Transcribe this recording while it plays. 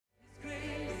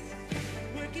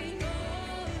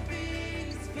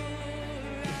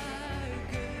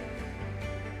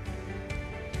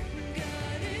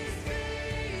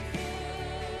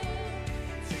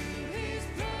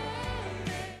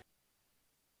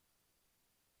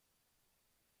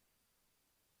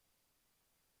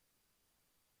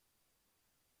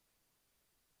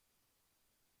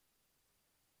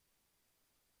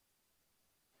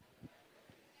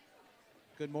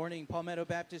Good morning, Palmetto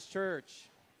Baptist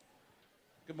Church.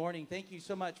 Good morning. Thank you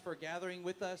so much for gathering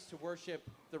with us to worship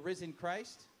the risen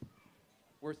Christ.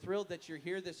 We're thrilled that you're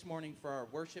here this morning for our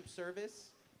worship service.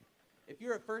 If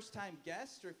you're a first-time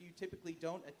guest or if you typically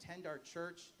don't attend our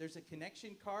church, there's a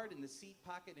connection card in the seat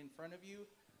pocket in front of you.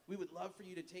 We would love for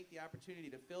you to take the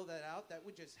opportunity to fill that out. That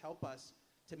would just help us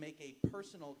to make a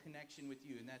personal connection with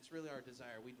you, and that's really our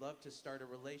desire. We'd love to start a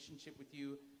relationship with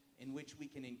you in which we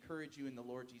can encourage you in the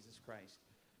Lord Jesus Christ.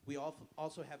 We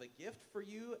also have a gift for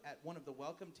you at one of the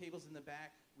welcome tables in the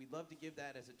back. We'd love to give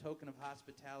that as a token of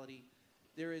hospitality.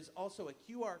 There is also a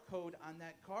QR code on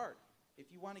that card.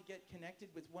 If you want to get connected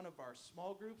with one of our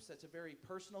small groups, that's a very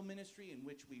personal ministry in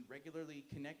which we regularly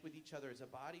connect with each other as a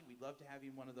body. We'd love to have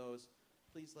you in one of those.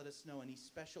 Please let us know any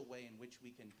special way in which we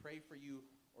can pray for you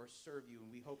or serve you,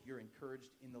 and we hope you're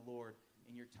encouraged in the Lord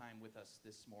in your time with us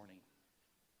this morning.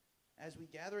 As we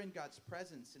gather in God's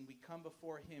presence and we come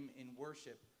before him in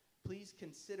worship, please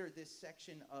consider this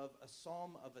section of a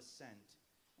psalm of ascent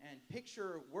and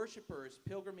picture worshipers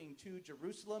pilgriming to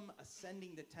Jerusalem,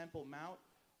 ascending the Temple Mount,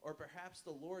 or perhaps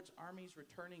the Lord's armies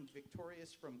returning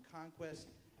victorious from conquest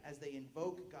as they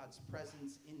invoke God's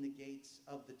presence in the gates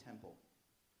of the temple.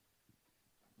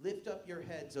 Lift up your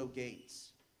heads, O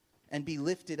gates, and be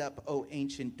lifted up, O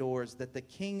ancient doors, that the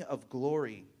King of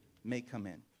glory may come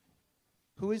in.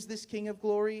 Who is this King of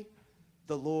glory?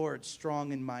 The Lord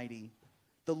strong and mighty,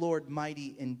 the Lord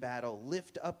mighty in battle.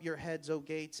 Lift up your heads, O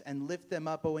gates, and lift them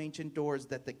up, O ancient doors,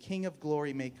 that the King of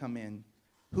glory may come in.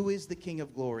 Who is the King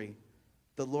of glory?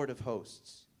 The Lord of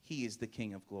hosts. He is the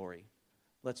King of glory.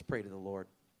 Let's pray to the Lord.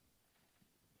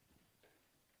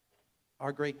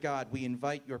 Our great God, we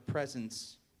invite your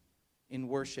presence in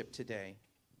worship today.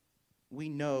 We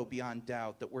know beyond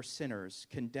doubt that we're sinners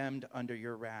condemned under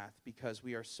your wrath because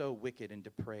we are so wicked and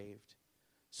depraved.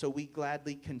 So we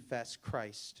gladly confess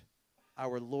Christ,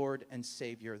 our Lord and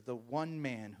Savior, the one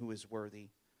man who is worthy,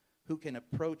 who can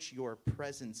approach your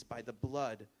presence by the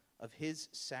blood of his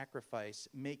sacrifice,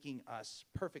 making us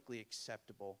perfectly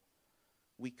acceptable.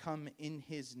 We come in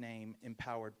his name,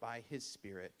 empowered by his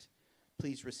Spirit.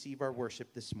 Please receive our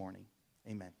worship this morning.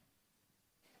 Amen.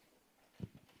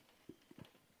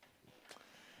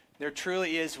 There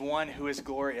truly is one who is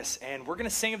glorious, and we're going to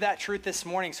sing of that truth this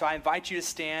morning, so I invite you to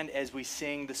stand as we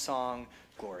sing the song,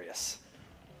 Glorious.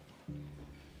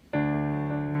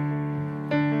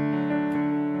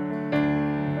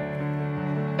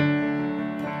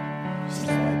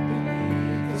 Step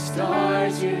beneath the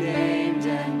stars you named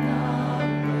and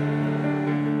numbered,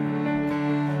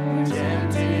 were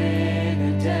tempted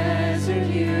in the desert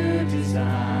you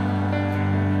designed.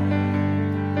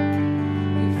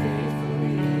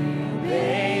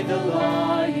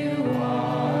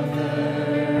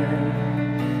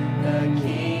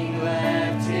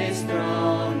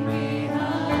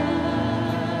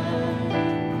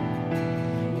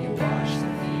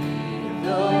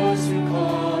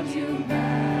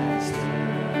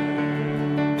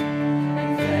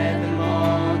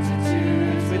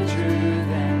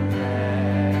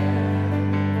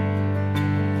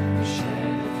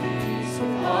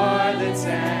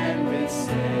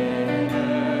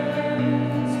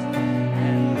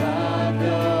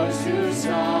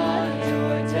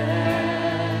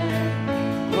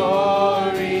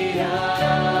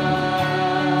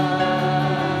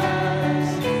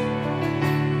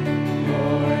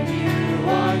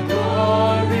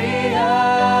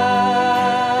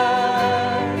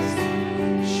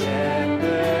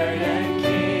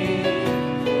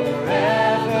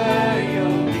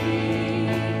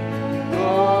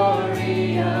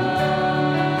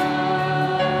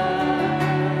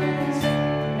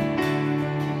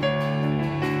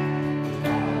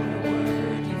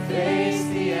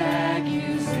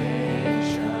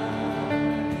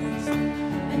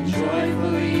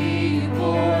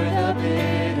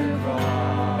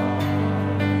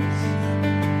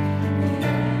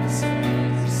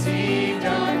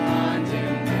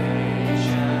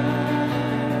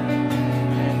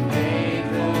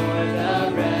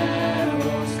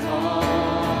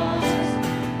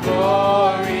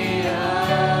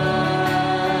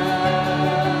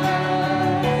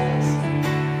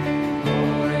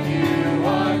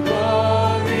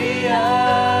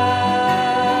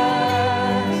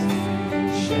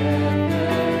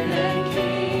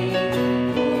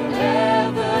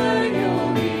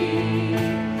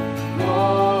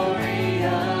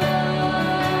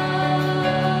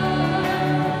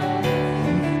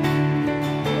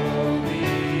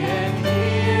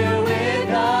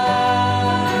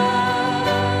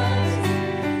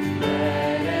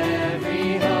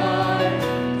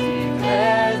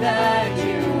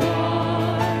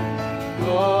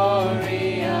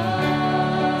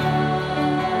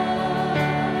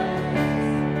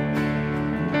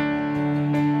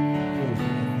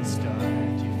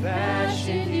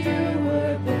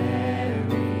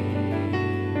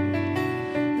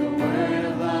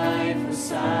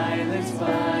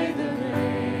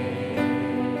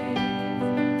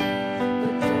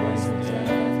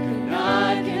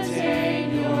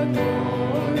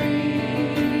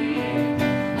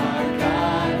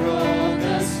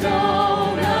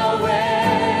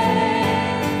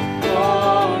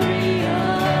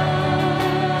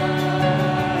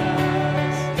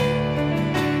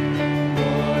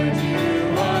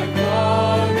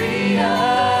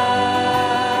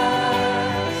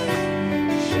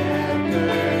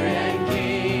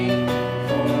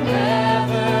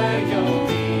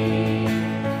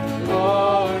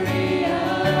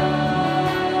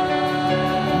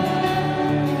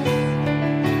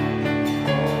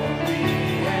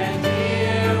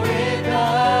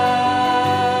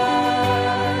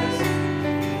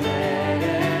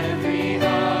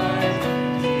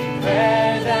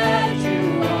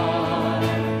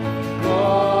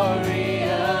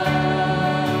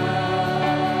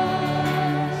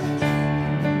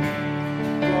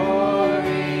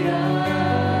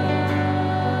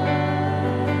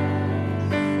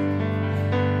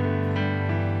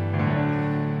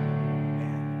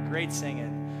 great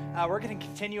singing. We're going to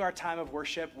continue our time of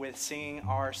worship with singing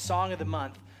our song of the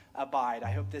month, Abide.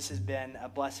 I hope this has been a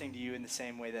blessing to you in the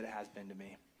same way that it has been to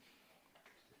me.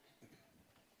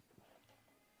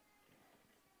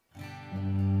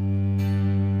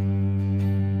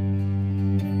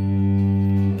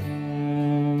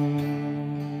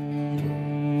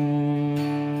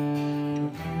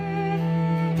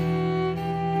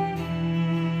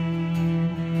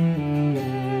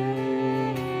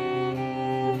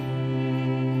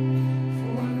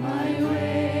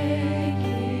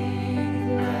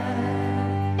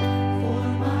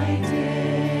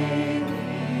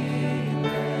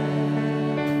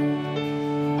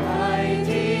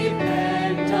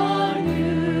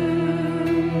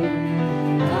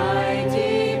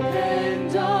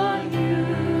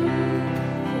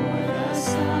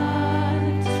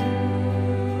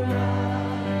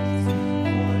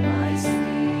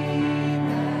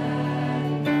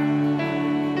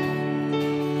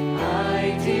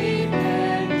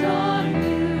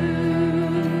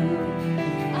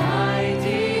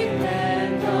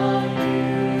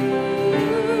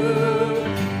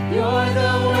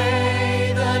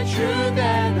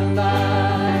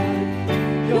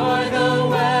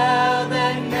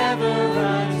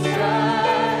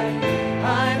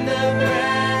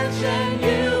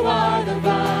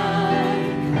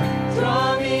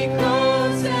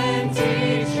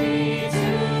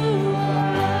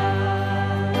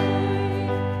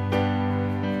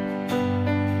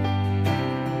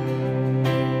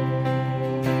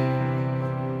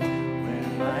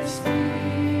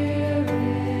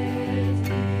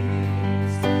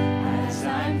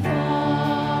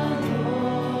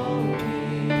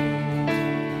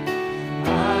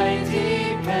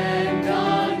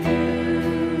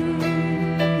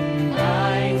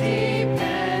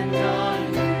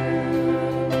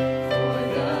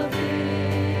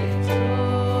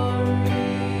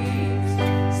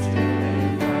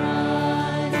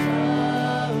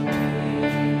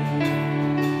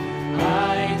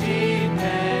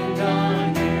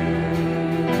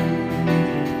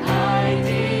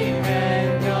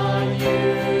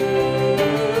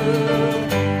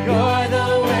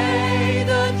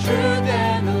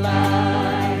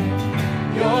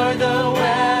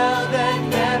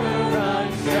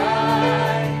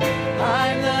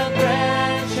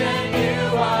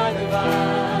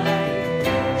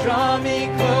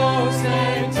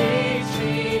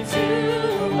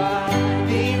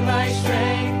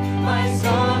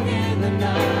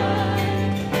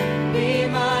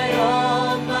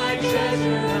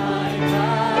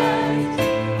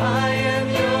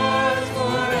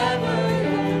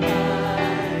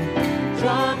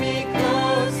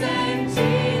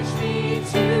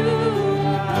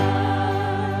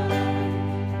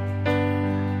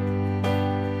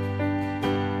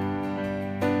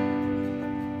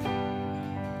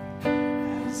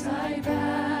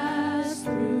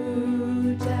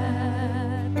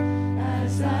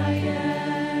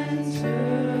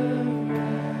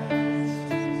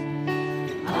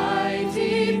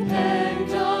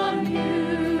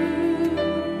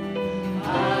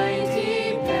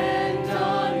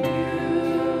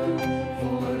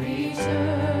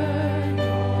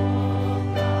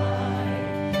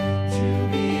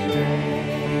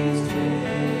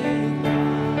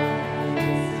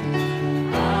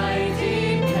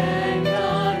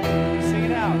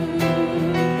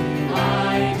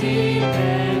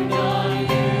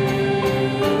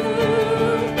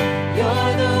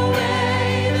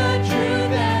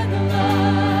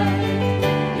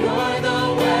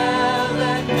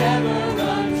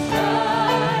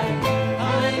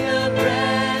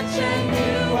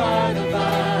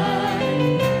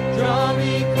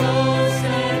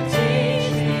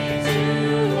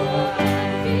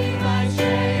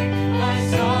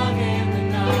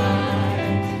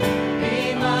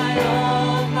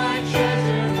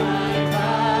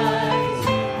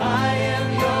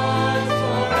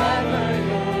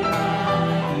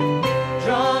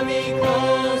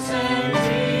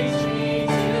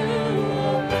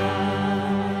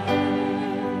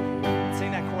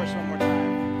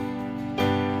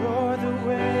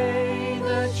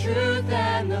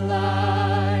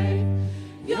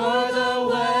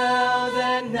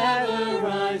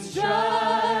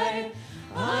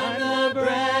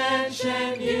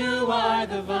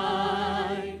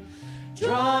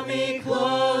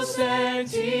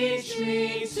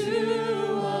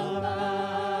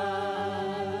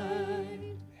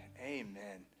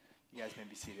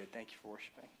 Thank you for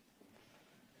worshiping.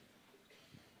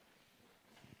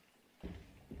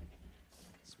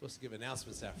 Supposed to give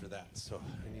announcements after that, so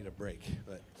I need a break.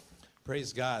 But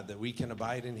praise God that we can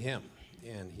abide in Him.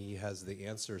 and he has the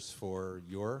answers for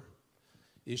your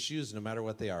issues, no matter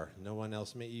what they are. No one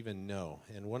else may even know.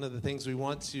 And one of the things we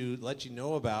want to let you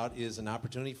know about is an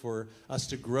opportunity for us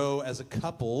to grow as a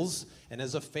couples and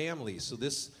as a family. So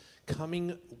this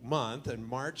coming month, in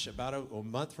March, about a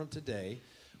month from today,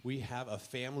 we have a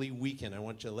family weekend. I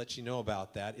want to let you know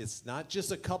about that. It's not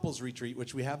just a couples retreat,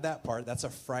 which we have that part. That's a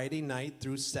Friday night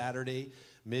through Saturday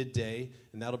midday,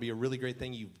 and that'll be a really great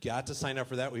thing. You've got to sign up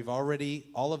for that. We've already,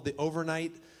 all of the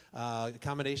overnight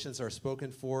accommodations are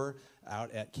spoken for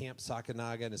out at Camp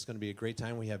Sakanaga, and it's going to be a great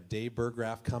time. We have Dave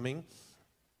Burgraff coming.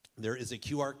 There is a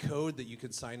QR code that you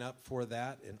can sign up for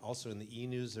that, and also in the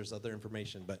e-news there's other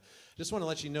information. But just want to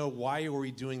let you know, why are we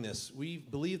doing this? We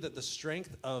believe that the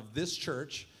strength of this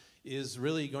church is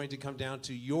really going to come down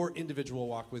to your individual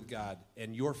walk with God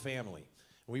and your family.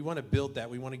 We want to build that.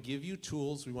 We want to give you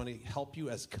tools. We want to help you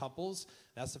as couples.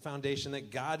 That's the foundation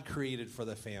that God created for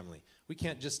the family. We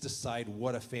can't just decide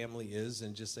what a family is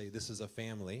and just say this is a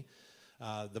family.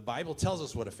 The Bible tells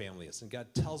us what a family is, and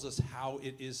God tells us how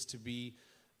it is to be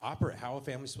operate, how a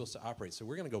family is supposed to operate. So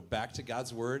we're going to go back to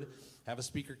God's Word, have a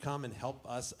speaker come and help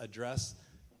us address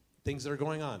things that are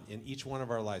going on in each one of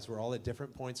our lives. We're all at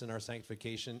different points in our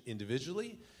sanctification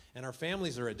individually, and our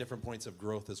families are at different points of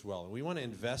growth as well. And we want to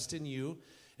invest in you.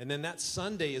 And then that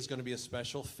Sunday is going to be a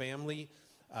special family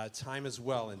time as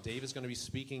well. And Dave is going to be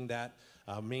speaking that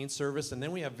main service. And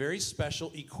then we have very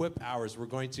special equip hours. We're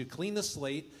going to clean the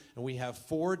slate, and we have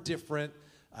 4 different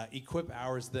equip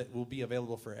hours that will be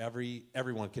available for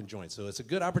everyone can join. So it's a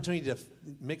good opportunity to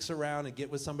mix around and get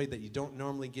with somebody that you don't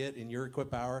normally get in your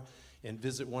equip hour and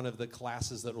visit one of the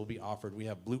classes that will be offered. We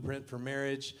have Blueprint for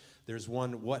Marriage. There's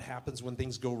one, What Happens When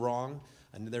Things Go Wrong.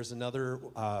 And there's another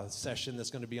session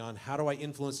that's going to be on how do I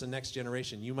influence the next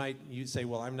generation. You say,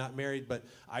 well, I'm not married, but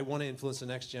I want to influence the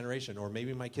next generation. Or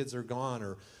maybe my kids are gone,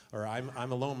 or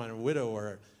I'm alone, I'm a widow,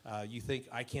 or you think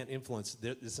I can't influence.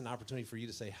 There's an opportunity for you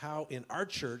to say, how in our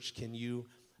church can you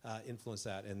influence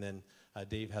that? And then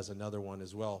Dave has another one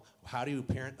as well. How do you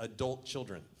parent adult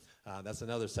children? That's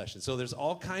another session. So there's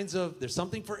there's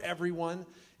something for everyone.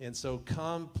 And so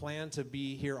come, plan to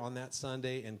be here on that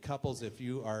Sunday. And couples, if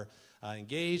you are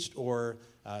engaged or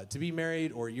to be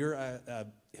married, or you're have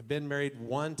been married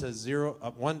 0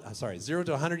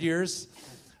 to 100 years,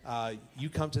 you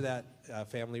come to that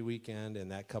family weekend,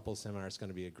 and that couple seminar is going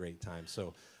to be a great time.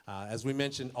 So as we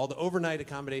mentioned, all the overnight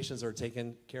accommodations are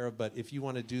taken care of, but if you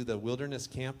want to do the wilderness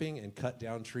camping and cut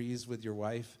down trees with your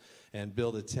wife and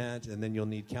build a tent, and then you'll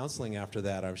need counseling after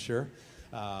that, I'm sure.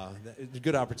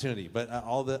 Good opportunity, but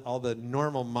all the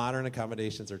normal modern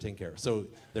accommodations are taken care of. So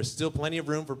there's still plenty of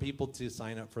room for people to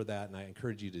sign up for that, and I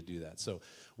encourage you to do that. So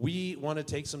we want to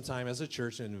take some time as a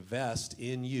church and invest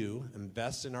in you,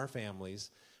 invest in our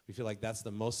families. We feel like that's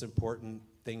the most important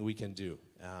thing we can do,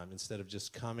 instead of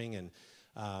just coming and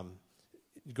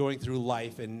going through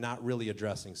life and not really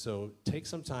addressing. So take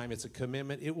some time. It's a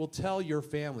commitment. It will tell your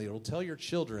family, it will tell your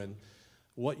children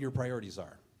what your priorities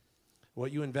are.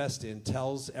 What you invest in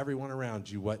tells everyone around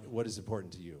you what is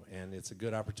important to you, and it's a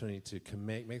good opportunity to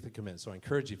make the commitment. So I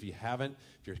encourage you,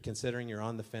 if you're considering, you're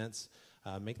on the fence,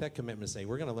 make that commitment and say,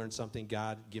 we're going to learn something.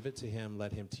 God, give it to him.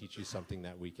 Let him teach you something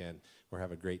that weekend. We'll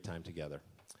have a great time together.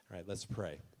 All right, let's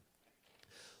pray.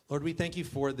 Lord, we thank you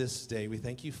for this day. We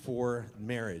thank you for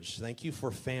marriage. Thank you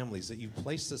for families, that you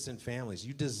placed us in families.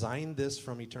 You designed this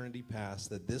from eternity past,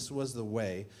 that this was the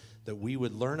way that we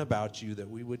would learn about you, that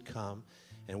we would come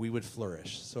and we would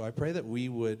flourish. So I pray that we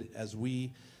would,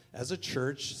 as a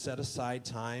church, set aside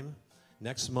time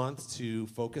next month to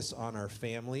focus on our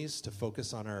families, to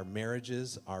focus on our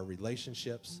marriages, our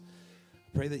relationships.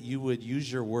 Pray that you would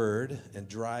use your word and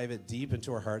drive it deep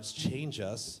into our hearts, change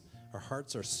us. Our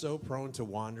hearts are so prone to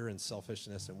wander and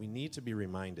selfishness, and we need to be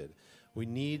reminded. We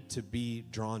need to be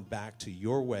drawn back to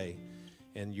your way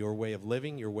and your way of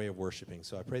living, your way of worshiping.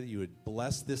 So I pray that you would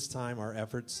bless this time, our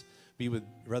efforts, be with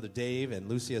Brother Dave and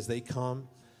Lucy as they come,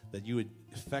 that you would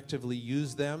effectively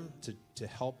use them to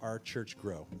help our church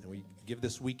grow. And we give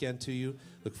this weekend to you.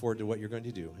 Look forward to what you're going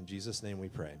to do. In Jesus' name we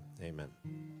pray. Amen.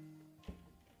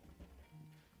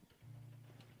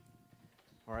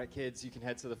 All right, kids, you can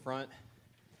head to the front.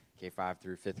 K-5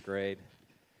 through 5th grade.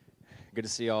 Good to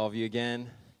see all of you again.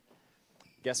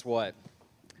 Guess what?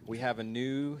 We have a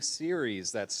new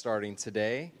series that's starting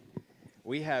today.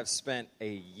 We have spent a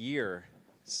year,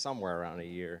 somewhere around a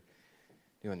year,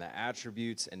 doing the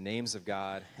attributes and names of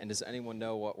God. And does anyone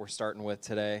know what we're starting with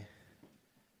today?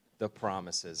 The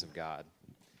promises of God.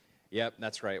 Yep,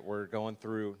 that's right. We're going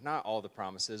through not all the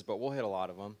promises, but we'll hit a lot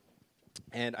of them.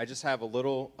 And I just have a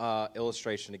little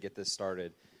illustration to get this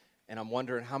started. And I'm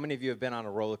wondering, how many of you have been on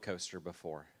a roller coaster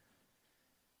before?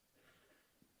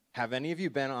 Have any of you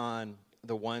been on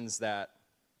the ones that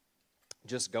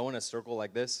just go in a circle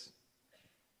like this?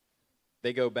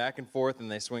 They go back and forth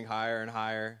and they swing higher and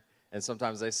higher, and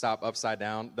sometimes they stop upside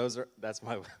down. That's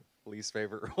my least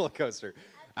favorite roller coaster.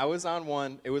 I was on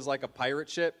one. It was like a pirate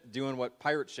ship doing what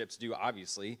pirate ships do,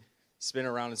 obviously, spin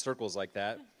around in circles like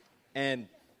that. And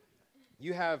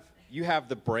you have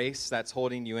the brace that's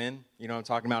holding you in. You know what I'm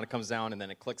talking about? It comes down and then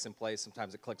it clicks in place.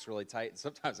 Sometimes it clicks really tight, and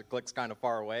sometimes it clicks kind of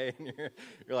far away. And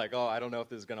you're like, oh, I don't know if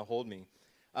this is going to hold me.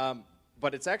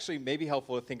 But it's actually maybe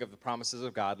helpful to think of the promises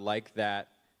of God like that.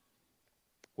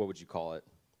 What would you call it?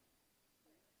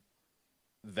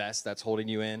 Vest that's holding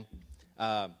you in.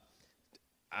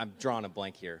 I'm drawing a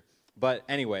blank here. But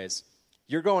anyways,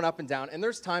 you're going up and down, and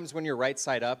there's times when you're right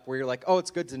side up where you're like, oh,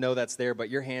 it's good to know that's there, but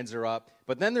your hands are up.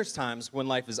 But then there's times when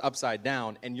life is upside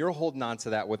down, and you're holding on to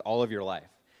that with all of your life.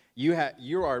 You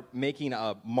are making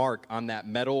a mark on that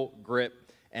metal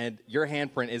grip, and your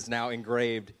handprint is now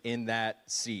engraved in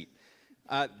that seat.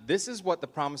 This is what the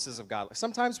promises of God.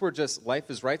 Sometimes life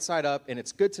is right side up, and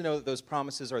it's good to know that those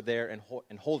promises are there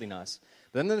and holding us.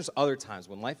 But then there's other times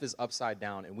when life is upside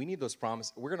down, and we need those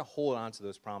promises. We're going to hold on to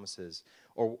those promises,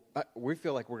 or we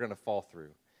feel like we're going to fall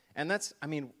through. And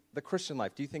the Christian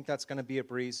life, do you think that's going to be a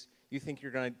breeze? You think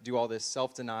you're going to do all this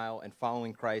self-denial and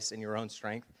following Christ in your own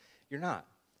strength? You're not.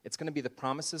 It's going to be the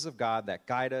promises of God that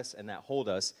guide us and that hold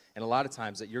us, and a lot of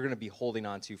times that you're going to be holding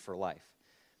on to for life.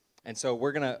 And so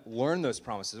we're going to learn those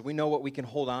promises. We know what we can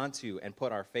hold on to and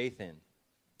put our faith in.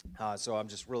 So I'm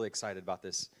just really excited about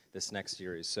this next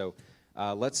series. So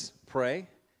let's pray,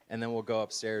 and then we'll go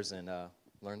upstairs and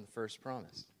learn the first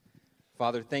promise.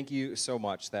 Father, thank you so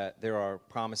much that there are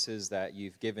promises that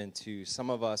you've given to some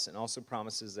of us and also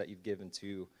promises that you've given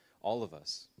to all of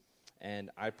us. And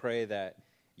I pray that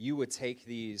you would take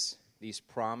these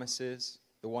promises,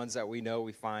 the ones that we know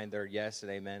we find they're yes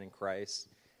and amen in Christ,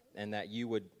 and that you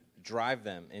would drive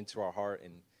them into our heart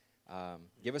and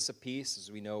give us a peace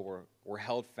as we know we're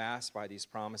held fast by these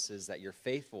promises, that you're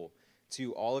faithful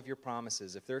to all of your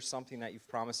promises. If there's something that you've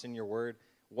promised in your word,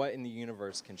 what in the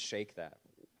universe can shake that?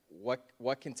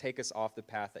 What can take us off the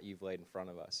path that you've laid in front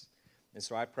of us? And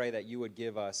so I pray that you would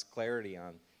give us clarity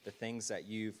on the things that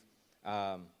you've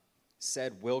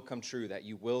said will come true, that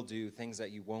you will do, things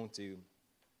that you won't do,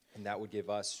 and that would give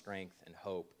us strength and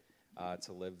hope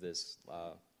to live this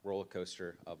roller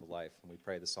coaster of life. And we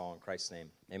pray this all in Christ's name.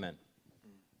 Amen.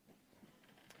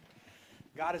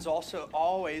 God is also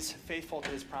always faithful to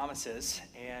his promises,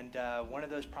 and one of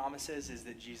those promises is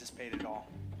that Jesus paid it all.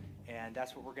 And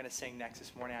that's what we're going to sing next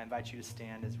this morning. I invite you to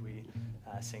stand as we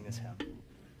sing this hymn.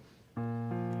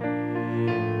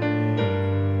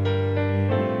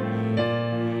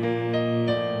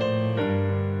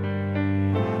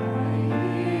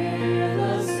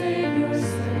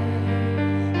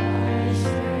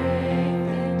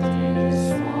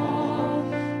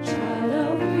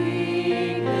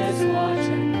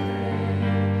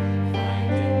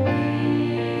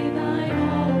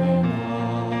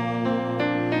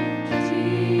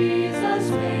 Jesus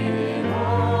made it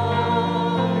all.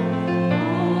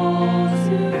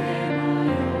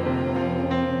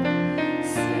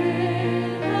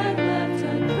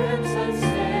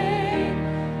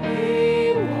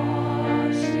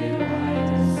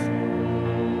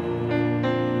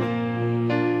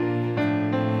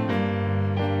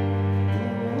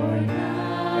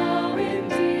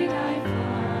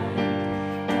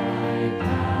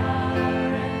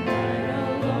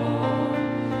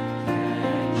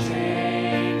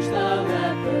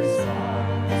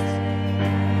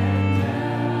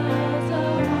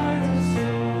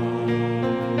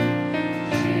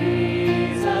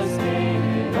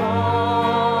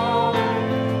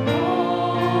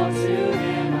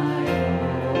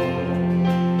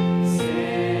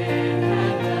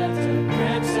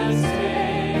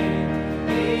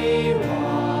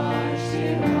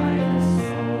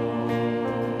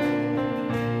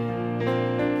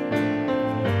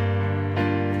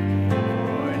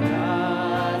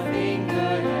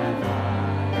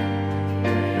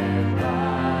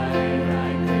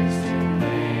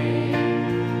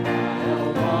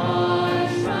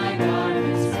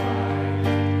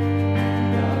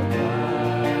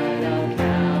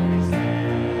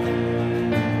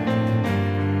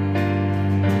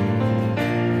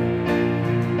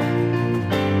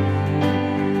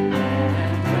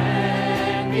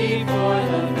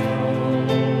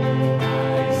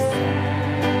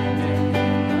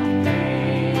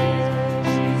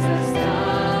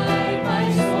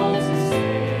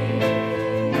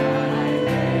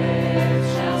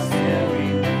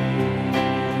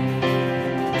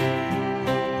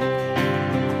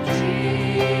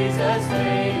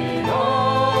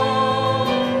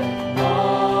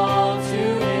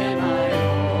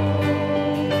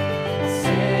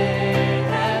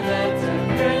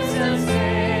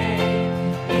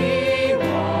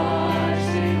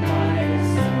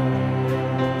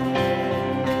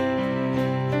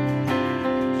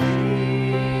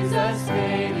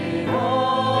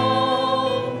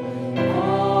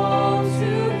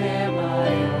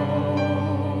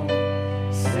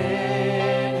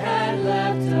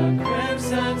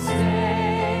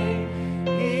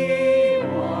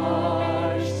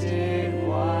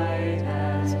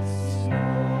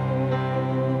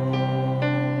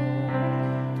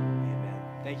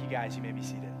 Guys, you may be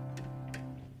seated.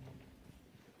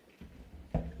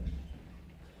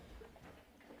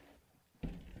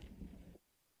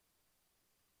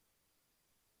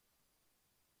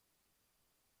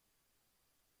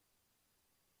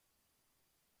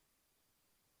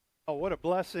 Oh, what a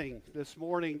blessing this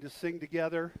morning to sing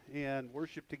together and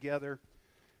worship together.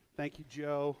 Thank you,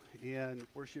 Joe and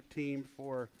worship team,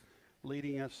 for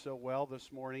leading us so well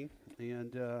this morning.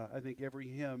 And I think every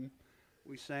hymn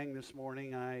we sang this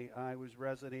morning I was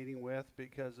resonating with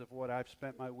because of what I've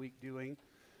spent my week doing.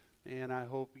 And I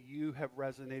hope you have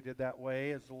resonated that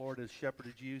way as the Lord has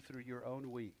shepherded you through your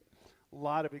own week. A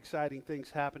lot of exciting things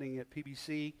happening at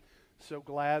PBC. So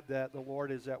glad that the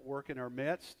Lord is at work in our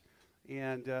midst.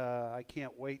 And I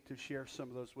can't wait to share some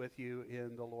of those with you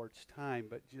in the Lord's time.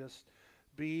 But just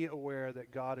be aware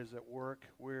that God is at work.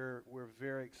 We're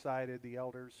very excited. The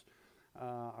elders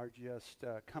are just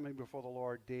coming before the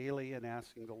Lord daily and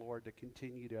asking the Lord to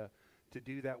continue to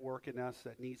do that work in us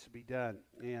that needs to be done.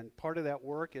 And part of that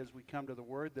work, as we come to the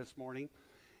Word this morning,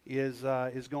 is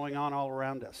going on all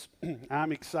around us.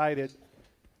 I'm excited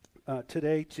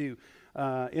today to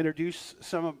introduce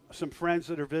some friends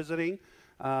that are visiting.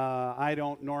 I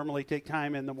don't normally take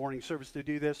time in the morning service to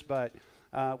do this, but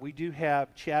we do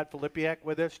have Chad Filipiak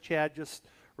with us. Chad, just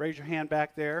raise your hand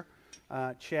back there.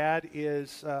 Chad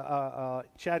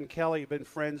and Kelly have been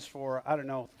friends for,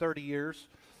 30 years,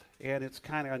 and it's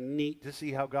kind of neat to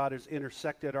see how God has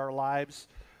intersected our lives.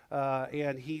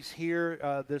 And he's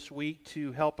here this week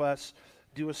to help us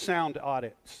do a sound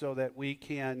audit so that we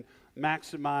can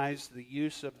maximize the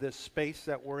use of this space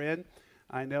that we're in.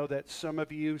 I know that some of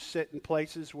you sit in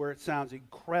places where it sounds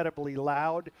incredibly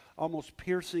loud, almost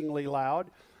piercingly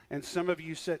loud, and some of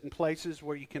you sit in places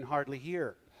where you can hardly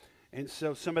hear. And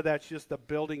so some of that's just the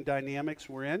building dynamics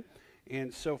we're in.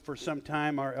 And so for some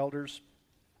time, our elders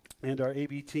and our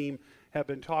AV team have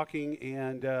been talking,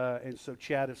 and so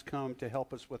Chad has come to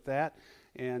help us with that.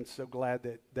 And so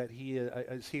glad that he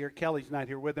is here. Kelly's not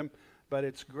here with him, but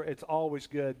it's always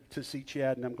good to see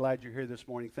Chad, and I'm glad you're here this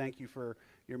morning. Thank you for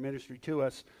your ministry to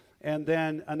us. And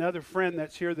then another friend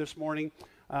that's here this morning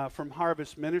from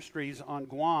Harvest Ministries on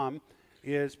Guam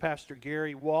is Pastor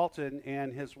Gary Walton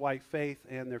and his wife Faith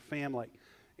and their family.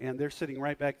 And they're sitting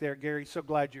right back there. Gary, so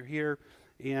glad you're here.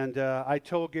 And I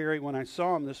told Gary when I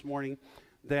saw him this morning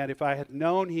that if I had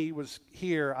known he was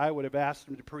here, I would have asked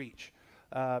him to preach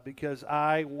because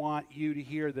I want you to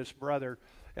hear this brother,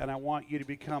 and I want you to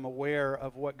become aware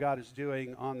of what God is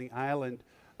doing on the island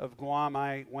of Guam.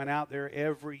 I went out there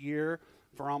every year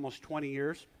for almost 20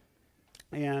 years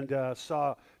and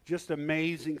saw just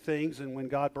amazing things. And when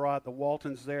God brought the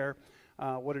Waltons there,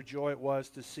 what a joy it was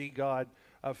to see God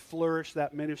flourish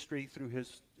that ministry through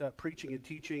his preaching and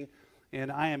teaching.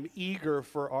 And I am eager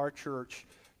for our church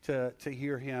to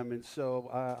hear him. And so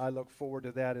I look forward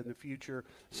to that in the future.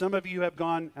 Some of you have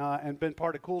gone and been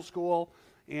part of Cool School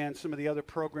and some of the other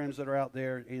programs that are out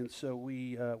there. And so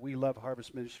we love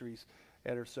Harvest Ministries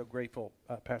and are so grateful,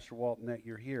 Pastor Walton, that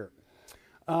you're here.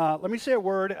 Let me say a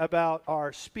word about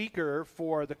our speaker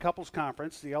for the couples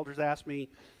conference. The elders asked me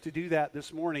to do that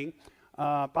this morning.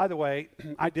 By the way,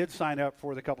 I did sign up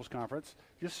for the couples conference,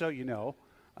 just so you know.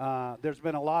 There's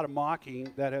been a lot of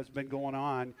mocking that has been going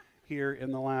on here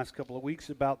in the last couple of weeks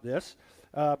about this.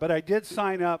 But I did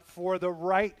sign up for the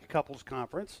right couples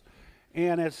conference.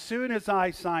 And as soon as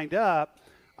I signed up,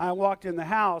 I walked in the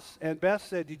house, and Beth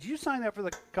said, "Did you sign up for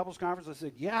the couples conference?" I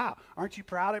said, "Yeah. Aren't you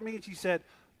proud of me?" And she said,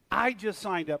 "I just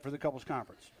signed up for the couples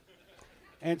conference."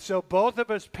 And so both of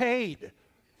us paid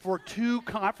for 2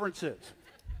 conferences.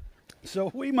 So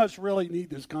we must really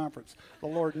need this conference. The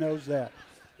Lord knows that.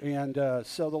 And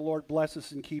so the Lord bless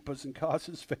us and keep us and cause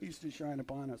his face to shine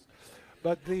upon us.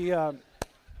 But the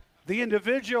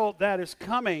individual that is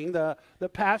coming, the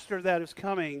pastor that is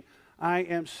coming, I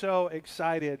am so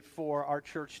excited for our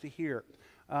church to hear.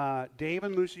 Dave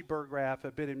and Lucy Burgraff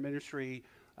have been in ministry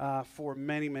for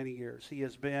many, many years. He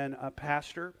has been a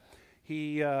pastor.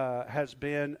 He has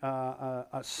been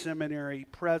a seminary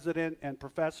president and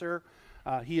professor.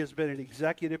 He has been an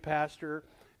executive pastor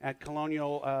at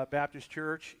Colonial Baptist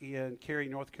Church in Cary,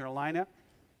 North Carolina.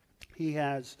 He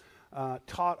has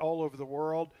taught all over the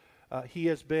world. He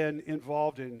has been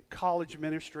involved in college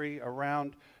ministry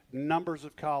around numbers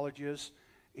of colleges,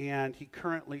 and he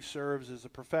currently serves as a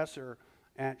professor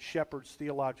at Shepherd's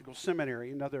Theological Seminary,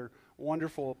 another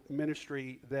wonderful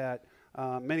ministry that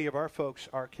many of our folks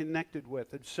are connected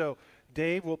with. And so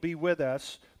Dave will be with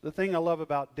us. The thing I love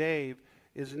about Dave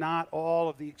is not all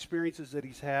of the experiences that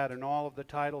he's had and all of the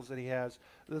titles that he has.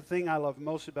 The thing I love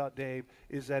most about Dave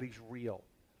is that he's real.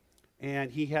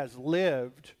 And he has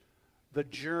lived the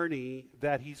journey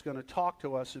that he's going to talk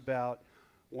to us about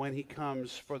when he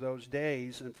comes for those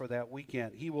days and for that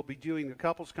weekend. He will be doing the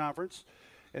couples conference.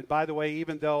 And by the way,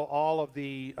 even though all of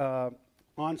the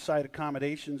on-site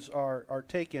accommodations are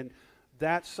taken,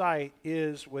 that site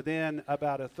is within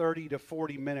about a 30 to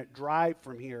 40 minute drive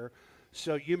from here.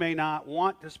 So you may not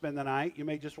want to spend the night. You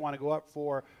may just want to go up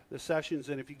for the sessions.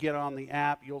 And if you get on the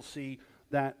app, you'll see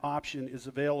that option is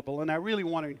available. And I really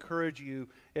want to encourage you,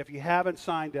 if you haven't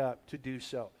signed up, to do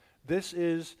so. This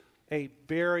is a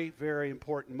very, very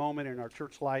important moment in our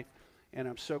church life, and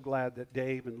I'm so glad that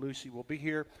Dave and Lucy will be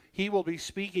here. He will be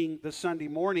speaking the Sunday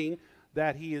morning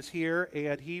that he is here,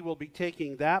 and he will be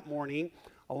taking that morning,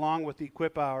 along with the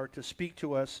Equip Hour, to speak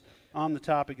to us on the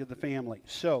topic of the family.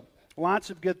 So, lots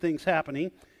of good things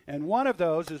happening, and one of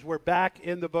those is we're back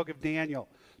in the book of Daniel.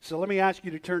 So let me ask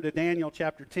you to turn to Daniel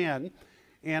chapter 10.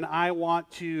 And I want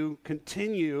to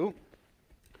continue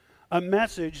a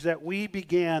message that we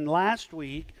began last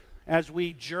week as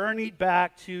we journeyed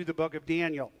back to the book of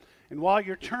Daniel. And while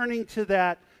you're turning to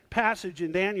that passage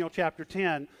in Daniel chapter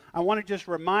 10, I want to just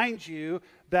remind you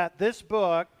that this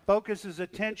book focuses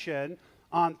attention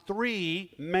on three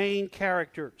main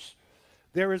characters.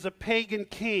 There is a pagan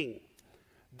king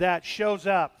that shows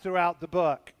up throughout the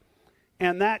book.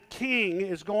 And that king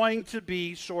is going to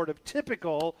be sort of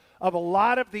typical of a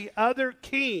lot of the other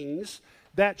kings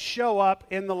that show up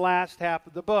in the last half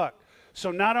of the book.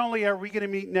 So not only are we going to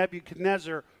meet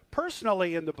Nebuchadnezzar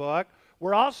personally in the book,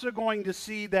 we're also going to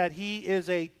see that he is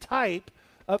a type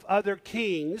of other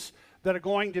kings that are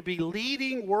going to be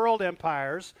leading world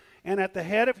empires and at the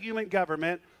head of human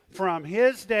government from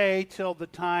his day till the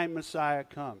time Messiah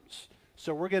comes.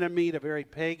 So we're going to meet a very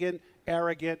pagan,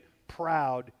 arrogant,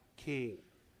 proud king.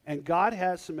 And God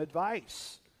has some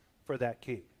advice for that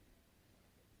king.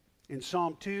 In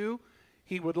Psalm 2,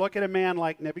 he would look at a man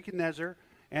like Nebuchadnezzar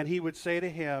and he would say to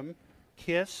him,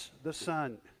 kiss the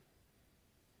sun.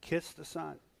 Kiss the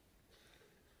sun.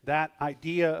 That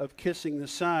idea of kissing the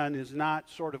sun is not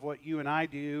sort of what you and I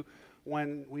do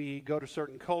when we go to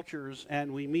certain cultures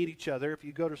and we meet each other. If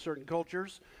you go to certain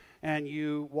cultures and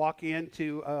you walk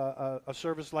into a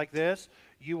service like this,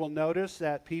 you will notice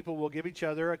that people will give each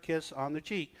other a kiss on the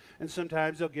cheek. And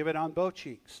sometimes they'll give it on both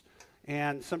cheeks.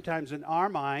 And sometimes in our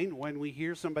mind, when we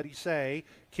hear somebody say,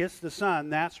 kiss the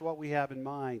sun, that's what we have in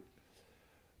mind.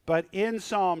 But in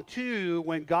Psalm 2,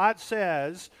 when God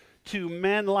says to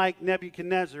men like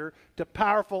Nebuchadnezzar, to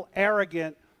powerful,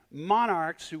 arrogant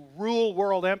monarchs who rule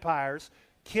world empires,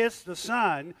 kiss the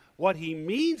sun, what he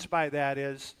means by that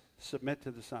is submit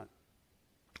to the sun.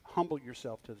 Humble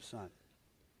yourself to the sun.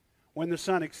 When the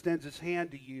sun extends his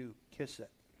hand to you, kiss it.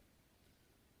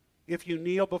 If you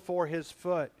kneel before his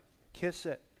foot, kiss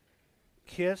it.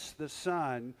 Kiss the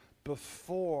sun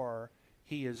before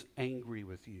he is angry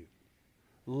with you,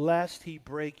 lest he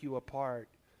break you apart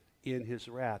in his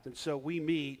wrath. And so we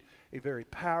meet a very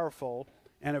powerful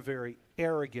and a very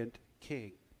arrogant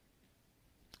king.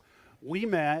 We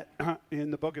met in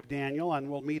the book of Daniel,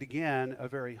 and we'll meet again, a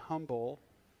very humble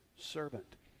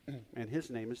servant. And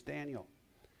his name is Daniel.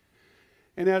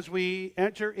 And as we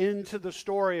enter into the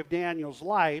story of Daniel's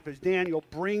life, as Daniel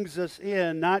brings us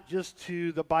in, not just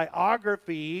to the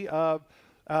biography of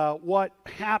what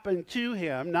happened to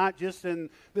him, not just in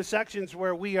the sections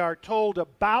where we are told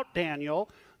about Daniel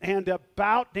and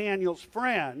about Daniel's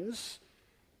friends.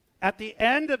 At the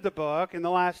end of the book, in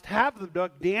the last half of the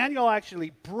book, Daniel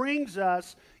actually brings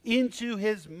us into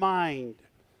his mind.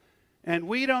 And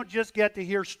we don't just get to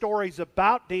hear stories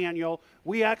about Daniel,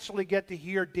 we actually get to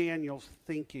hear Daniel's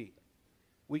thinking.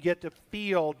 We get to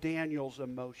feel Daniel's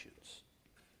emotions.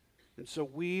 And so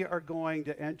we are going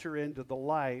to enter into the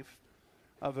life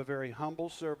of a very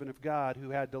humble servant of God who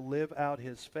had to live out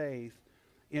his faith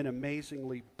in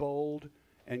amazingly bold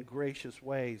and gracious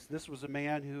ways. This was a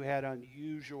man who had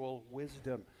unusual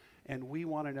wisdom, and we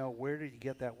want to know, where did he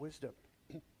get that wisdom?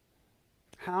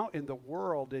 How in the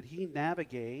world did he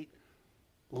navigate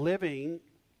living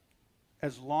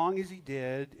as long as he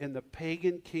did in the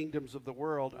pagan kingdoms of the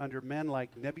world under men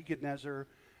like Nebuchadnezzar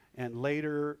and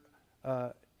later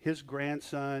his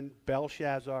grandson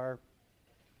Belshazzar?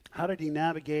 How did he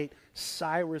navigate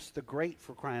Cyrus the Great,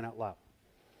 for crying out loud?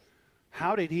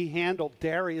 How did he handle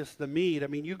Darius the Mede? I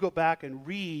mean, you go back and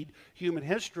read human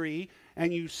history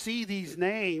and you see these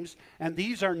names, and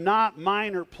these are not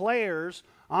minor players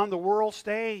on the world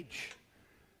stage.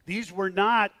 These were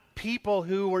not people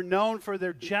who were known for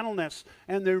their gentleness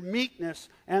and their meekness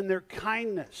and their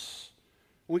kindness.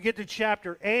 When we get to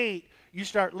chapter 8, you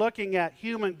start looking at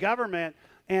human government,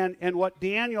 and what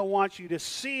Daniel wants you to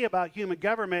see about human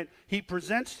government, he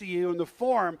presents to you in the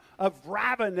form of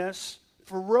ravenous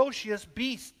ferocious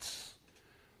beasts.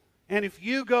 And if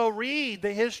you go read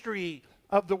the history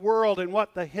of the world and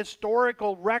what the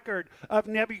historical record of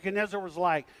Nebuchadnezzar was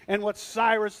like, and what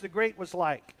Cyrus the Great was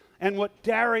like, and what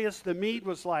Darius the Mede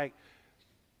was like,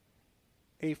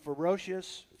 a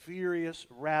ferocious, furious,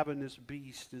 ravenous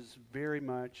beast is very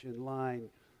much in line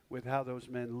with how those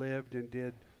men lived and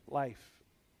did life,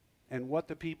 and what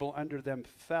the people under them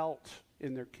felt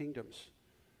in their kingdoms.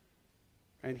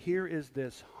 And here is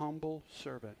this humble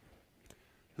servant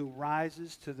who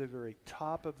rises to the very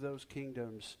top of those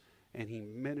kingdoms, and he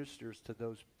ministers to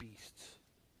those beasts.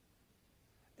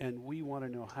 And we want to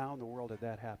know, how in the world did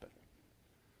that happen?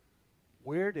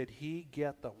 Where did he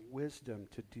get the wisdom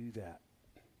to do that?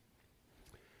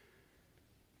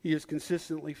 He is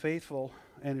consistently faithful,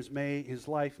 and his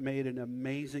life made an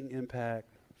amazing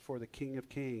impact for the King of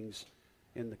Kings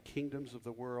in the kingdoms of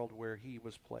the world where he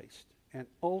was placed. And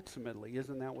ultimately,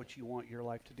 isn't that what you want your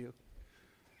life to do?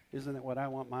 Isn't that what I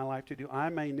want my life to do? I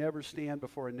may never stand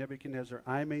before a Nebuchadnezzar.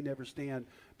 I may never stand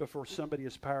before somebody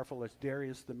as powerful as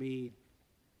Darius the Mede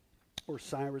or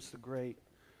Cyrus the Great.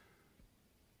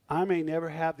 I may never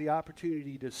have the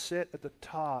opportunity to sit at the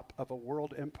top of a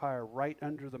world empire right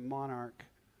under the monarch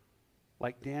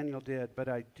like Daniel did, but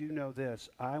I do know this.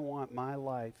 I want my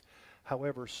life,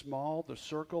 however small the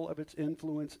circle of its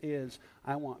influence is,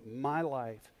 I want my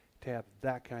life to have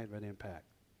that kind of an impact.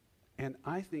 And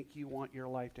I think you want your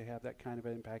life to have that kind of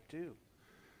an impact too.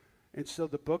 And so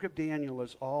the book of Daniel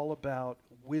is all about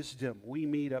wisdom. We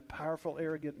meet a powerful,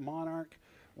 arrogant monarch.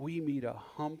 We meet a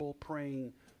humble,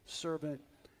 praying servant.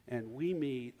 And we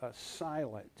meet a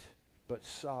silent but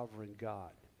sovereign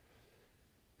God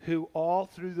who all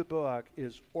through the book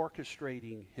is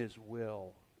orchestrating his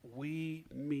will. We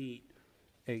meet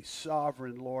a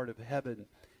sovereign Lord of heaven,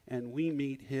 and we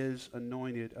meet his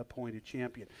anointed, appointed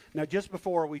champion. Now, just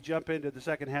before we jump into the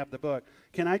second half of the book,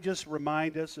 can I just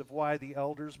remind us of why the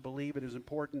elders believe it is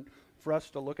important for us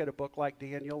to look at a book like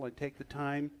Daniel and take the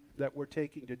time that we're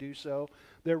taking to do so?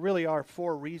 There really are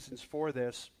 4 reasons for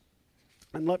this,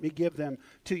 and let me give them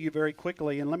to you very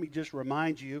quickly, and let me just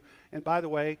remind you, and by the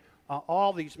way,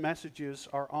 all these messages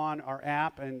are on our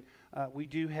app, and we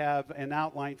do have an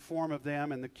outline form of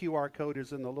them, and the QR code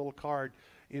is in the little card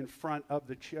in front of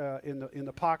the in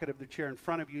the pocket of the chair in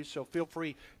front of you. So feel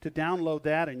free to download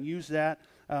that and use that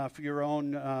for your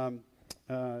own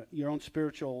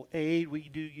spiritual aid. We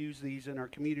do use these in our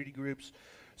community groups.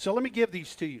 So let me give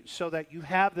these to you so that you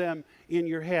have them in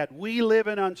your head. We live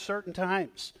in uncertain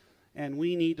times, and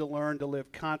we need to learn to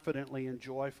live confidently and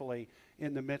joyfully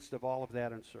in the midst of all of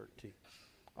that uncertainty.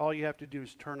 All you have to do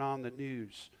is turn on the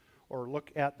news or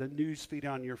look at the news feed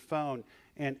on your phone,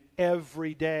 and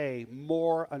every day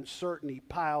more uncertainty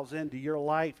piles into your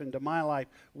life, into my life.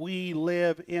 We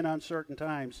live in uncertain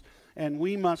times, and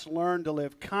we must learn to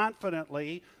live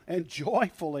confidently and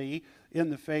joyfully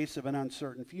in the face of an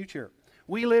uncertain future.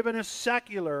 We live in a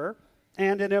secular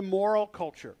and an immoral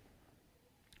culture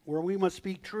where we must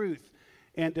speak truth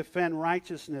and defend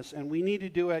righteousness, and we need to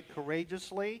do it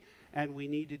courageously, and we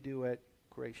need to do it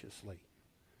graciously.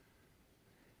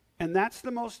 And that's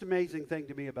the most amazing thing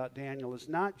to me about Daniel, is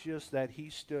not just that he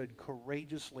stood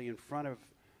courageously in front of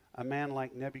a man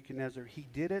like Nebuchadnezzar. He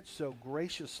did it so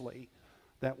graciously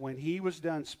that when he was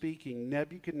done speaking,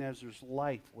 Nebuchadnezzar's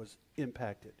life was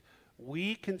impacted.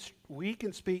 We can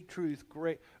speak truth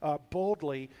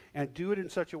boldly and do it in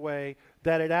such a way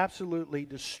that it absolutely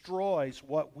destroys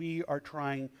what we are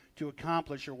trying to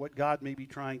accomplish, or what God may be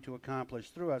trying to accomplish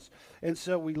through us. And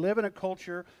so we live in a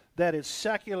culture that is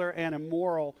secular and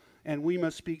immoral, and we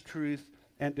must speak truth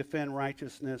and defend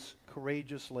righteousness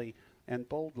courageously and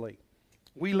boldly.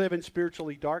 We live in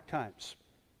spiritually dark times.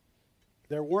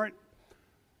 There weren't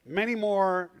many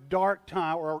more dark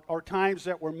times, or times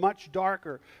that were much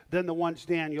darker than the ones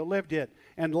Daniel lived in.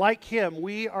 And like him,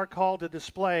 we are called to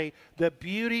display the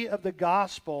beauty of the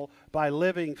gospel by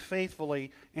living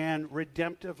faithfully and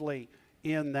redemptively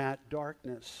in that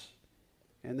darkness.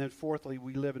 And then fourthly,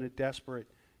 we live in a desperate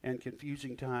and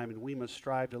confusing time, and we must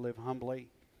strive to live humbly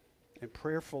and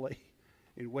prayerfully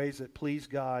in ways that please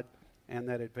God and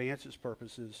that advance his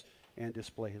purposes and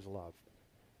display his love.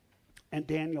 And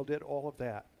Daniel did all of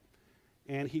that.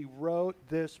 And he wrote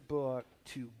this book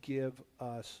to give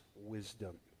us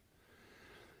wisdom.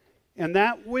 And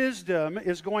that wisdom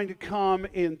is going to come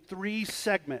in 3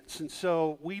 segments. And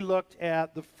so we looked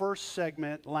at the first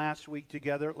segment last week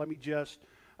together. Let me just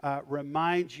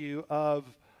remind you of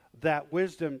that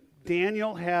wisdom.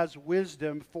 Daniel has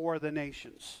wisdom for the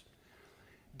nations.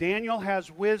 Daniel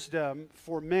has wisdom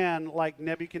for men like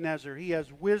Nebuchadnezzar. He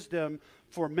has wisdom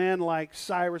for men like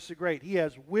Cyrus the Great. He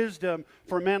has wisdom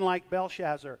for men like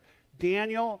Belshazzar.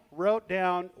 Daniel wrote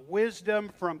down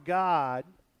wisdom from God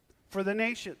for the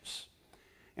nations.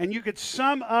 And you could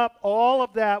sum up all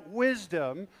of that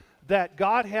wisdom that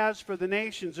God has for the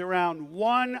nations around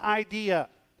one idea: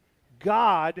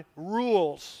 God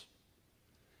rules.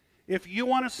 If you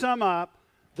want to sum up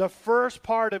the first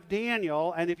part of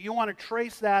Daniel, and if you want to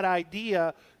trace that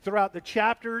idea throughout the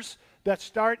chapters that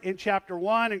start in chapter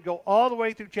 1 and go all the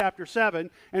way through chapter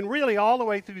 7, and really all the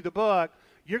way through the book,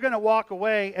 you're going to walk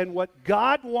away, and what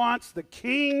God wants the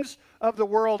kings of the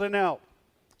world to know,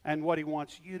 and what he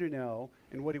wants you to know,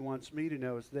 and what he wants me to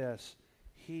know is this: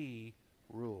 he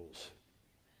rules.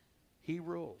 He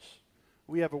rules.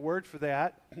 We have a word for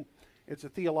that. It's a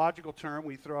theological term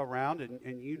we throw around,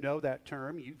 and you know that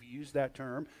term. You've used that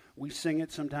term. We sing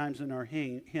it sometimes in our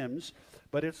hymns,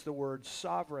 but it's the word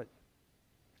sovereign.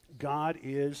 God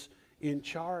is in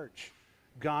charge.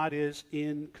 God is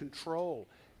in control.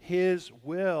 His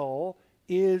will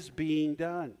is being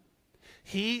done.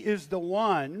 He is the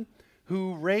one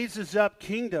who raises up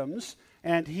kingdoms,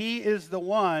 and he is the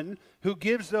one who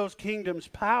gives those kingdoms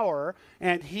power,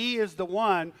 and he is the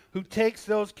one who takes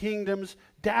those kingdoms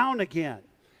down again.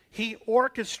 He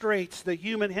orchestrates the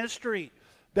human history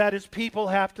that his people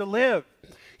have to live.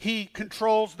 He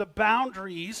controls the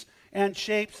boundaries and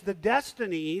shapes the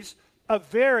destinies of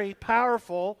very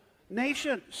powerful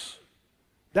nations.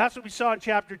 That's what we saw in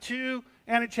chapter 2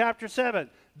 and in chapter 7.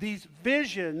 These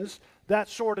visions that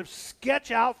sort of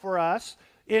sketch out for us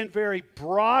in very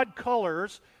broad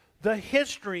colors the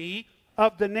history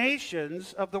of the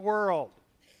nations of the world.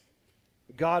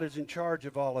 God is in charge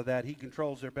of all of that. He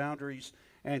controls their boundaries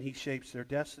and he shapes their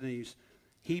destinies.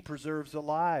 He preserves the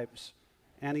lives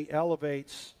and he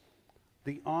elevates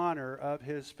the honor of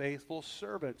his faithful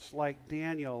servants like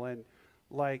Daniel and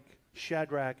like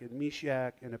Shadrach and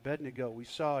Meshach and Abednego. We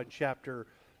saw in chapter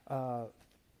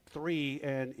 3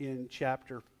 and in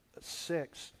chapter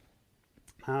 6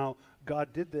 how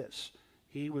God did this.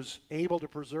 He was able to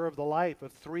preserve the life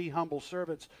of 3 humble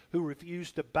servants who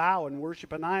refused to bow and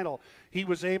worship an idol. He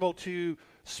was able to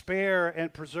spare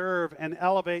and preserve and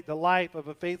elevate the life of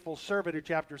a faithful servant in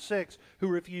chapter 6 who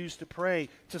refused to pray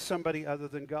to somebody other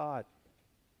than God.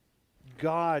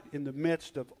 God, in the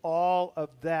midst of all of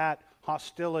that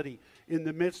hostility, in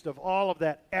the midst of all of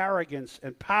that arrogance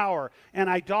and power and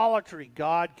idolatry,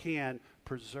 God can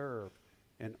preserve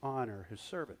and honor his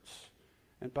servants.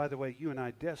 And by the way, you and I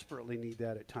desperately need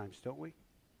that at times, don't we?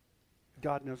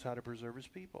 God knows how to preserve his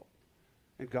people,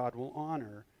 and God will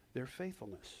honor their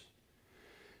faithfulness.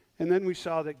 And then we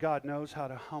saw that God knows how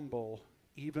to humble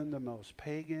even the most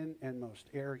pagan and most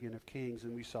arrogant of kings,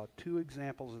 and we saw 2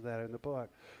 examples of that in the book.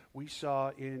 We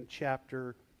saw in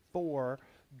chapter 4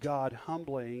 God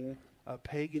humbling a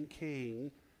pagan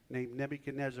king named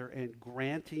Nebuchadnezzar and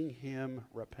granting him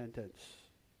repentance.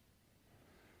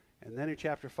 And then in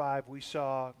chapter 5, we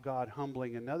saw God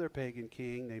humbling another pagan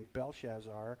king named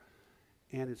Belshazzar.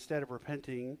 And instead of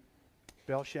repenting,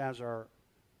 Belshazzar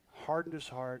hardened his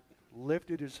heart,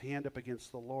 lifted his hand up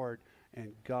against the Lord,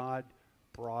 and God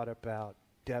brought about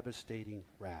devastating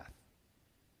wrath.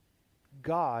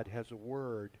 God has a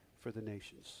word for the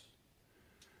nations.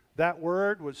 That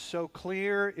word was so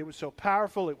clear, it was so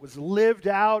powerful, it was lived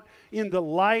out in the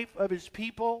life of his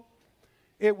people.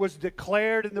 It was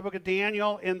declared in the book of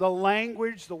Daniel in the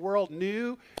language the world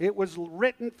knew. It was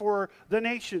written for the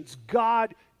nations.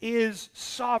 God is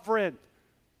sovereign.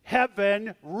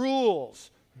 Heaven rules.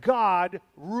 God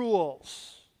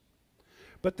rules.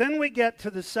 But then we get to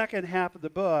the second half of the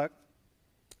book,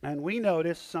 and we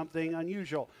notice something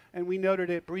unusual. And we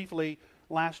noted it briefly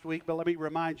last week, but let me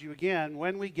remind you again.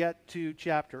 When we get to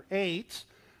chapter 8,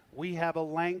 we have a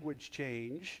language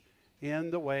change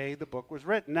in the way the book was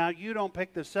written. Now, you don't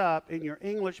pick this up in your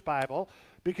English Bible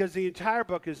because the entire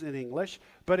book is in English,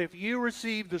 but if you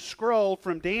received the scroll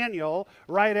from Daniel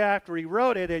right after he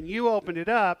wrote it and you opened it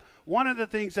up, one of the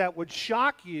things that would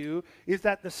shock you is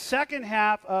that the second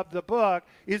half of the book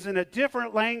is in a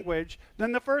different language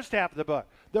than the first half of the book.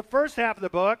 The first half of the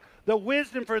book, the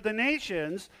wisdom for the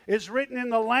nations, is written in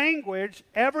the language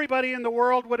everybody in the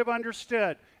world would have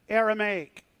understood,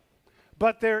 Aramaic.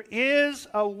 But there is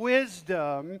a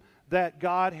wisdom that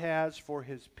God has for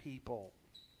his people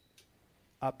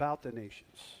about the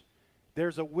nations.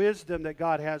 There's a wisdom that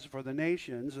God has for the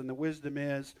nations, and the wisdom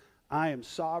is, I am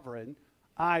sovereign,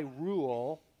 I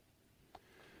rule.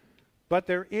 But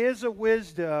there is a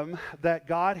wisdom that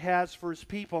God has for his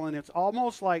people, and it's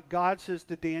almost like God says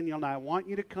to Daniel, now I want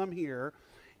you to come here,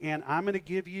 and I'm going to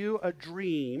give you a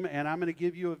dream, and I'm going to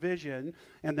give you a vision,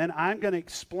 and then I'm going to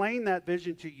explain that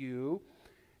vision to you.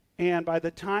 And by the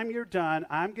time you're done,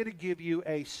 I'm going to give you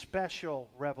a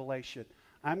special revelation.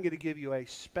 I'm going to give you a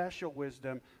special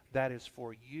wisdom that is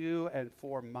for you and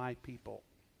for my people.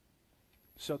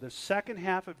 So the second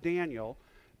half of Daniel,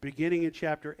 beginning in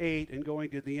chapter 8 and going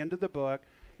to the end of the book,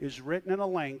 is written in a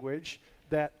language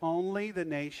that only the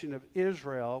nation of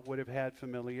Israel would have had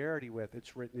familiarity with.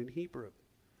 It's written in Hebrew.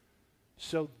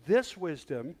 So this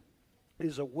wisdom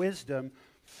is a wisdom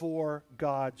for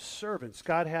God's servants.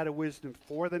 God had a wisdom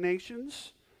for the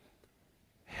nations.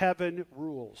 Heaven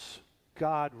rules.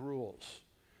 God rules.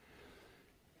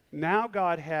 Now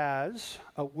God has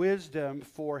a wisdom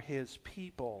for his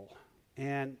people.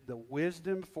 And the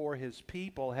wisdom for his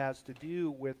people has to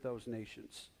do with those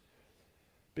nations.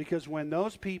 Because when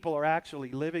those people are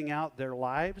actually living out their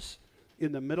lives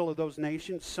in the middle of those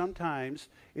nations, sometimes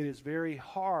it is very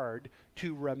hard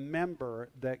to remember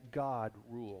that God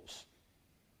rules.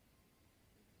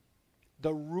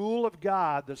 The rule of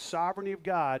God, the sovereignty of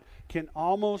God, can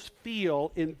almost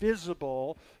feel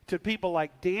invisible to people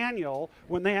like Daniel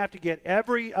when they have to get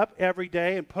up every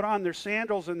day and put on their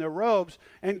sandals and their robes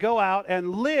and go out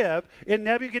and live in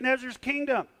Nebuchadnezzar's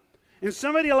kingdom. And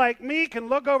somebody like me can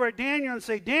look over at Daniel and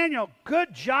say, Daniel,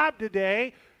 good job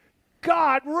today.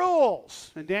 God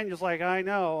rules. And Daniel's like, I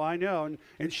know.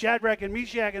 And Shadrach and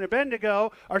Meshach and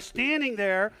Abednego are standing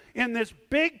there in this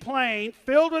big plain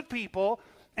filled with people,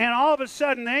 and all of a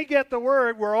sudden they get the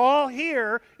word, we're all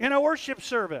here in a worship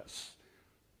service.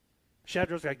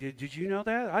 Shadrach's like, did you know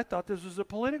that? I thought this was a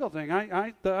political thing.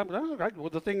 Well,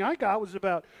 the thing I got was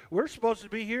about, we're supposed to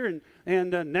be here,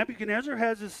 and Nebuchadnezzar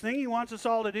has this thing he wants us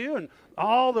all to do, and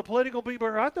all the political people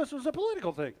I thought this was a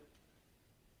political thing.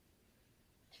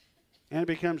 And it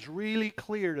becomes really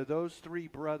clear to those three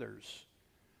brothers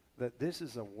that this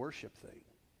is a worship thing.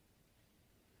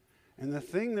 And the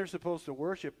thing they're supposed to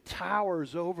worship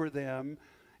towers over them,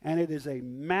 and it is a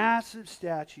massive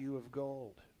statue of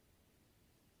gold.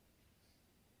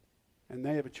 And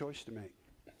they have a choice to make.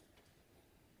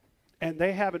 And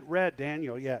they haven't read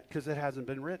Daniel yet because it hasn't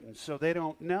been written. So they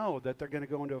don't know that they're going to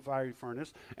go into a fiery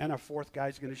furnace and a fourth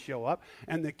guy's going to show up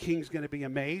and the king's going to be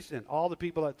amazed and all the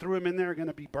people that threw him in there are going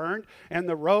to be burned and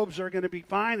the robes are going to be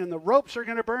fine and the ropes are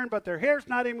going to burn, but their hair's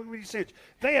not even going to be singed.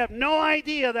 They have no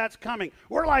idea that's coming.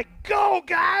 We're like, go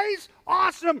guys!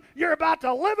 Awesome! You're about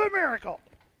to live a miracle.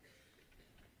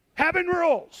 Heaven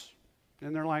rules.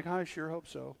 And they're like, I sure hope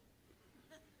so.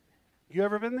 You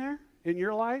ever been there in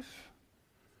your life?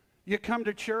 You come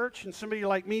to church and somebody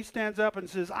like me stands up and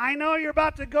says, I know you're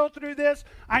about to go through this.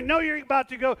 I know you're about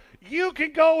to go. You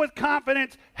can go with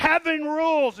confidence. Heaven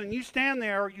rules. And you stand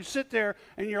there or you sit there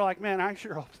and you're like, man, I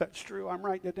sure hope that's true. I'm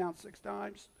writing it down 6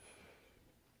 times.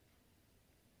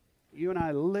 You and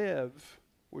I live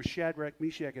where Shadrach,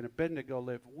 Meshach, and Abednego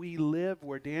lived. We live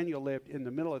where Daniel lived in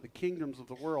the middle of the kingdoms of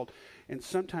the world. And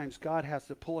sometimes God has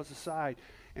to pull us aside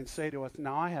and say to us,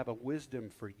 now I have a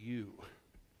wisdom for you.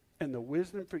 And the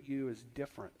wisdom for you is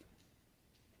different.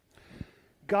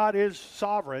 God is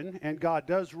sovereign and God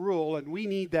does rule, and we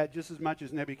need that just as much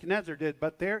as Nebuchadnezzar did.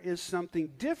 But there is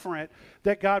something different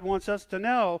that God wants us to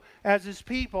know as his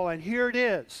people, and here it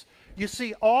is. You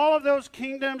see all of those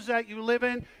kingdoms that you live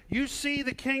in. You see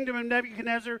the kingdom of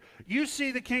Nebuchadnezzar. You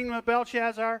see the kingdom of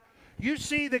Belshazzar. You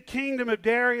see the kingdom of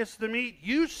Darius the Mede.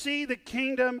 You see the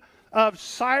kingdom of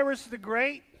Cyrus the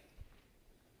Great.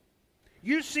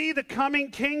 You see the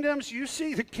coming kingdoms. You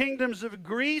see the kingdoms of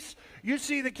Greece. You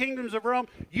see the kingdoms of Rome.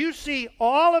 You see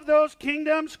all of those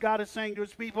kingdoms. God is saying to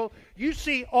his people, you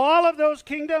see all of those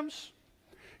kingdoms.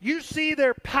 You see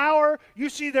their power. You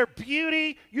see their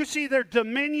beauty. You see their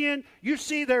dominion. You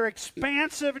see their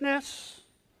expansiveness.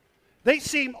 They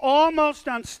seem almost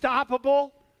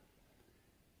unstoppable.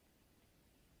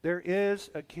 There is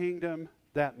a kingdom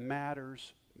that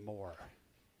matters more.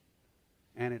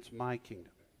 And it's my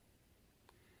kingdom.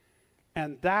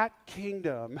 And that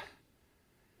kingdom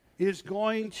is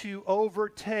going to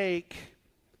overtake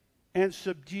and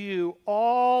subdue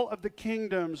all of the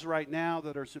kingdoms right now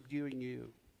that are subduing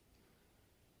you.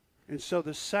 And so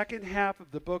the second half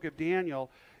of the book of Daniel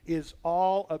is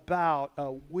all about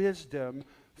a wisdom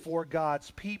for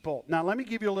God's people. Now let me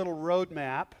give you a little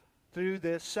roadmap through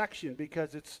this section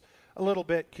because it's a little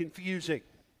bit confusing.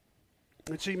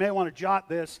 And so you may want to jot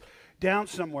this down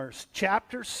somewhere.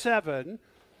 Chapter 7,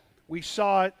 we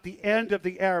saw at the end of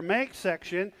the Aramaic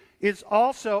section, is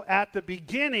also at the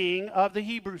beginning of the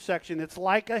Hebrew section. It's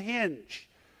like a hinge.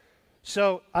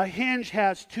 So a hinge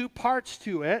has 2 parts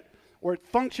to it, or it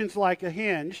functions like a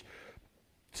hinge.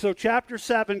 So chapter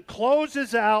 7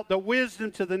 closes out the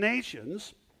wisdom to the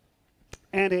nations,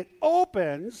 and it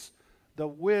opens the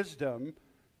wisdom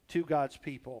to God's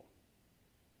people.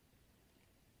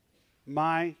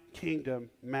 My kingdom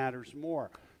matters more.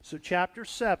 So chapter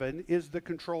 7 is the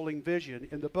controlling vision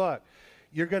in the book.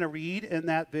 You're going to read in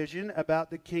that vision about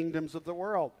the kingdoms of the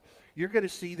world. You're going to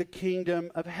see the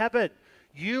kingdom of heaven.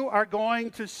 You are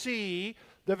going to see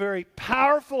the very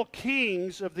powerful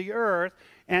kings of the earth.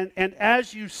 And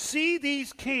as you see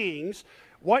these kings,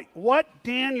 what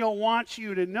Daniel wants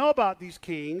you to know about these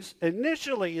kings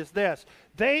initially is this.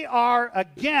 They are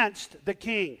against the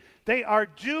king. They are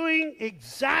doing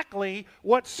exactly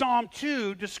what Psalm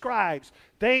 2 describes.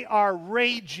 They are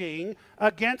raging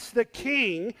against the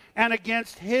king and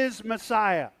against his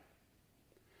Messiah.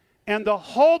 And the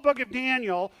whole book of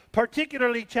Daniel,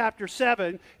 particularly chapter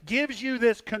 7, gives you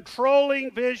this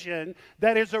controlling vision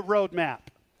that is a roadmap.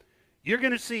 You're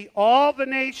going to see all the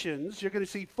nations. You're going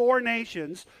to see 4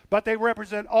 nations, but they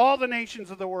represent all the nations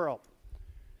of the world.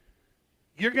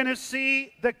 You're going to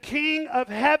see the King of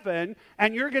heaven,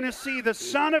 and you're going to see the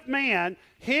Son of Man,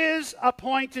 his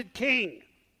appointed king.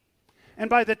 And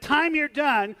by the time you're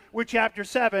done with chapter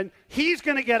 7, he's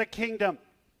going to get a kingdom.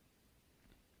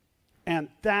 And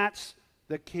that's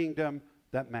the kingdom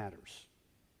that matters.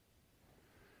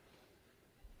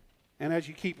 And as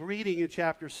you keep reading in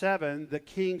chapter 7, the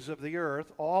kings of the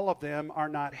earth, all of them are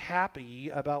not happy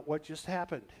about what just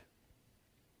happened.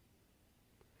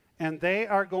 And they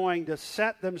are going to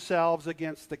set themselves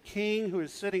against the king who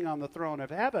is sitting on the throne of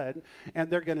heaven, and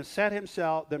they're going to set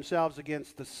themselves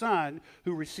against the Son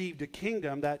who received a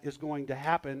kingdom that is going to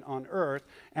happen on earth,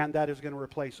 and that is going to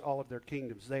replace all of their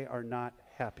kingdoms. They are not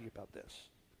happy about this.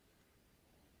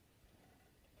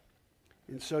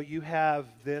 And so you have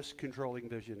this controlling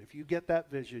vision. If you get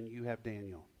that vision, you have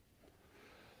Daniel.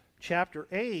 Chapter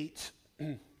 8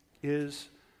 is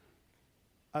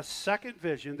a second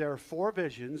vision. There are 4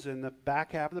 visions in the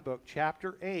back half of the book.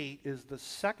 Chapter 8 is the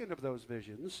second of those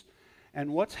visions.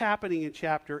 And what's happening in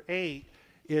chapter 8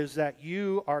 is that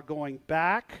you are going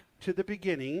back to the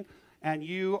beginning and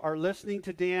you are listening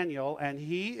to Daniel, and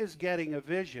he is getting a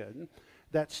vision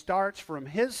that starts from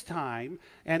his time,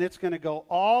 and it's going to go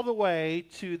all the way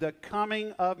to the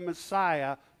coming of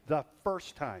Messiah the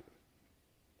first time.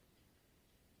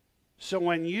 So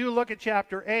when you look at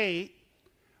chapter 8,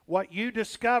 what you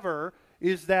discover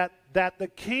is that the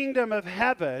kingdom of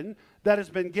heaven that has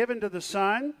been given to the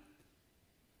Son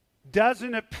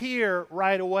doesn't appear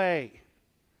right away.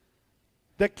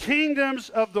 The kingdoms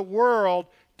of the world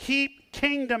keep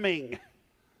kingdoming.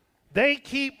 They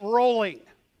keep rolling.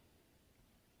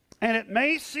 And it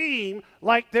may seem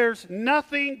like there's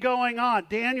nothing going on.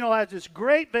 Daniel has this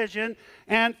great vision,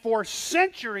 and for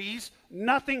centuries,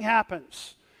 nothing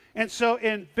happens. And so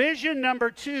in vision number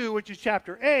 2, which is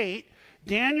chapter 8,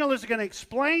 Daniel is going to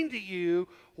explain to you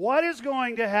what is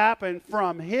going to happen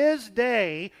from his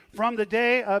day, from the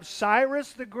day of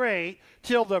Cyrus the Great,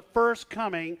 till the first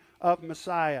coming of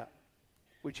Messiah,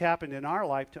 which happened in our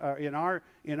life, in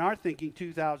our thinking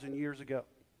 2,000 years ago.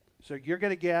 So you're going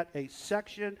to get a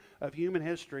section of human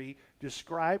history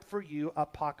described for you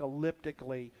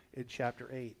apocalyptically in chapter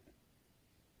 8.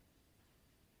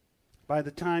 By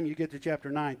the time you get to chapter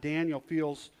 9, Daniel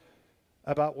feels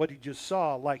about what he just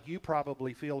saw like you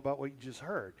probably feel about what you just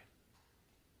heard.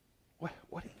 What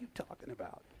are you talking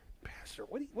about, Pastor?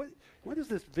 What is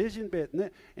this vision bit?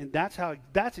 And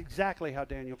that's exactly how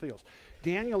Daniel feels.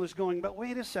 Daniel is going, but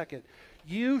wait a second.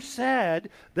 You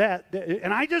said that,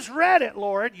 and I just read it,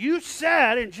 Lord. You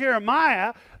said in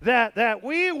Jeremiah that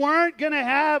we weren't going to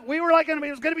have, it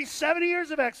was going to be 70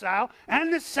 years of exile,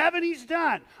 and the 70's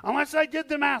done. Unless I did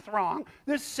the math wrong,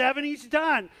 the 70's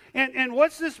done. And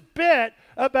what's this bit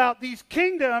about these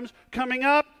kingdoms coming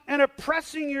up and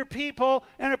oppressing your people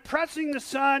and oppressing the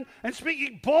Son and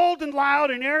speaking bold and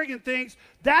loud and arrogant things?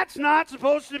 That's not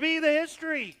supposed to be the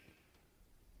history.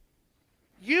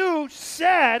 You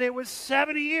said it was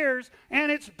 70 years,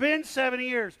 and it's been 70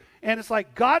 years. And it's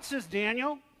like God says,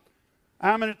 Daniel,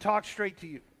 I'm going to talk straight to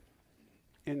you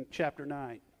in chapter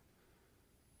 9.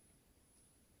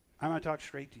 I'm going to talk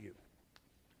straight to you.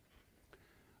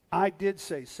 I did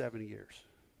say 70 years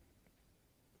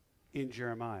in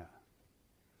Jeremiah.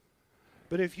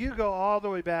 But if you go all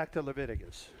the way back to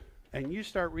Leviticus, and you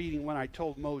start reading what I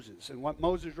told Moses and what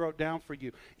Moses wrote down for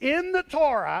you in the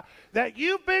Torah that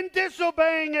you've been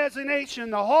disobeying as a nation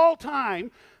the whole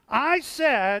time, I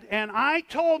said, and I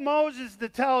told Moses to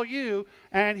tell you,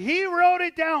 and he wrote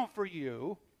it down for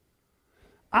you.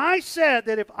 I said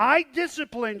that if I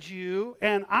disciplined you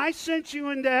and I sent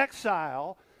you into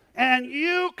exile and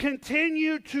you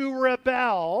continue to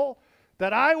rebel,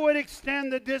 that I would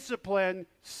extend the discipline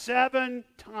 7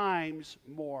 times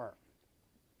more.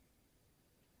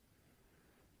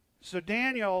 So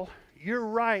Daniel, you're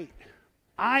right.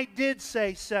 I did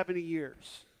say 70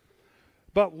 years.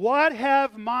 But what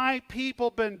have my people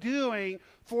been doing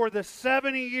for the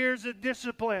 70 years of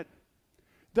discipline?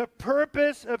 The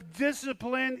purpose of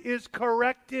discipline is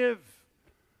corrective.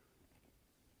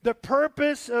 The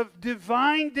purpose of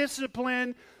divine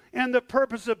discipline and the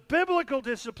purpose of biblical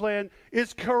discipline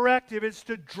is corrective. It's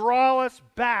to draw us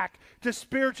back to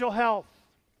spiritual health.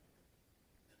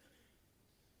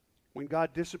 When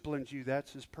God disciplines you,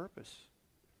 that's his purpose.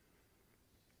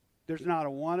 There's not a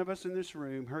one of us in this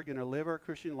room who are going to live our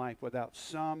Christian life without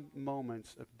some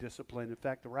moments of discipline. In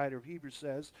fact, the writer of Hebrews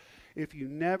says, if you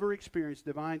never experience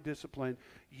divine discipline,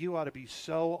 you ought to be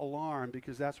so alarmed,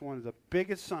 because that's one of the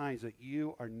biggest signs that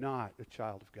you are not a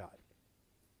child of God.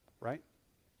 Right?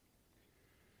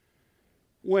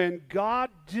 When God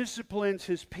disciplines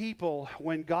his people,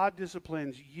 when God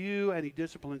disciplines you and he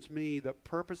disciplines me, the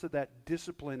purpose of that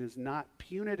discipline is not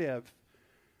punitive.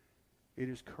 It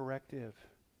is corrective.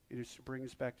 It is to bring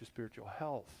us back to spiritual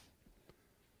health.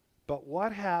 But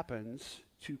what happens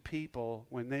to people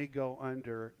when they go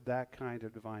under that kind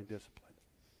of divine discipline?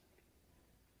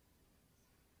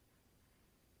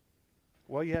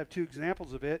 Well, you have two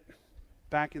examples of it.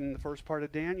 Back in the first part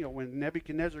of Daniel, when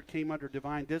Nebuchadnezzar came under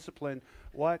divine discipline,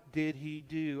 what did he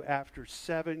do after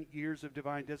 7 years of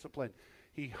divine discipline?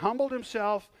 He humbled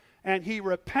himself, and he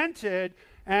repented,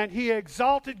 and he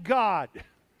exalted God.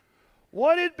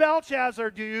 What did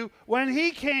Belshazzar do when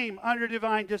he came under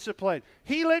divine discipline?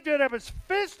 He lifted up his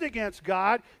fist against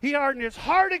God, he hardened his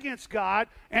heart against God,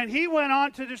 and he went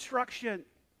on to destruction.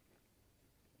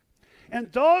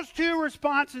 And those two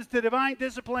responses to divine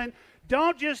discipline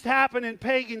don't just happen in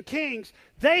pagan kings,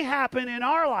 they happen in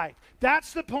our life.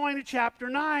 That's the point of chapter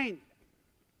 9.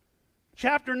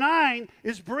 Chapter 9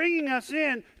 is bringing us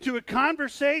in to a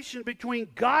conversation between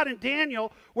God and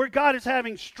Daniel, where God is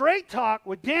having straight talk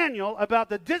with Daniel about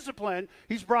the discipline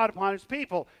he's brought upon his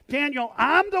people. Daniel,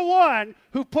 I'm the one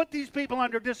who put these people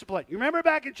under discipline. You remember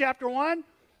back in chapter 1?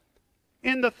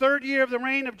 In the 3rd year of the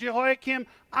reign of Jehoiakim,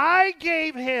 I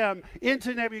gave him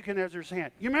into Nebuchadnezzar's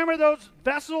hand. You remember those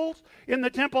vessels in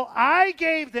the temple? I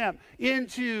gave them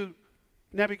into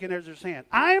Nebuchadnezzar's hand.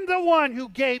 I am the one who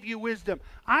gave you wisdom.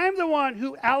 I am the one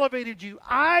who elevated you.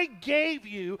 I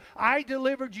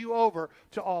delivered you over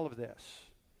to all of this.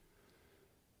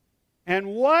 And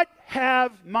what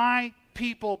have my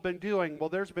people been doing? Well,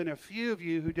 there's been a few of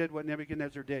you who did what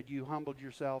Nebuchadnezzar did. You humbled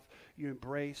yourself. You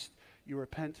embraced. You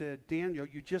repented. Daniel,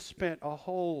 you just spent a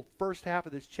whole first half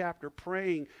of this chapter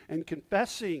praying and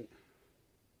confessing.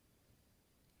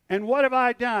 And what have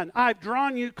I done? I've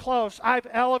drawn you close. I've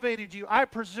elevated you.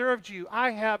 I've preserved you.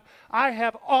 I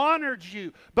have honored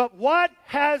you. But what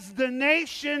has the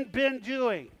nation been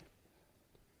doing?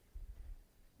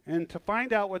 And to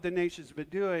find out what the nation's been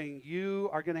doing, you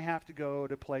are going to have to go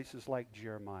to places like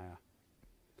Jeremiah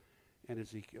and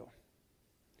Ezekiel.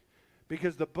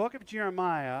 Because the book of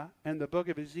Jeremiah and the book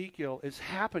of Ezekiel is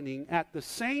happening at the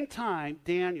same time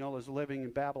Daniel is living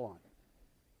in Babylon.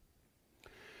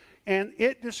 And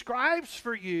it describes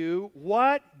for you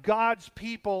what God's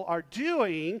people are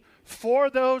doing for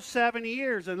those 7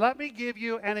 years. And let me give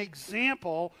you an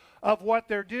example of what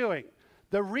they're doing.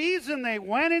 The reason they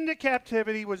went into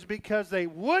captivity was because they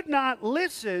would not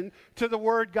listen to the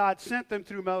word God sent them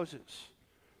through Moses.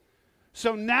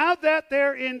 So now that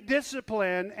they're in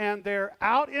discipline and they're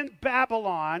out in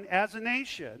Babylon as a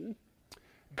nation,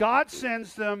 God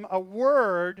sends them a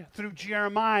word through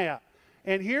Jeremiah.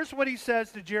 And here's what he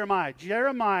says to Jeremiah.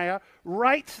 Jeremiah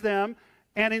writes them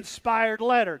an inspired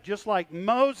letter, just like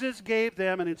Moses gave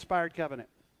them an inspired covenant.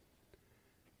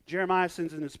 Jeremiah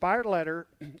sends an inspired letter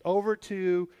over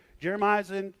to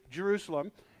Jeremiah's in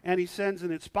Jerusalem, and he sends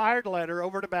an inspired letter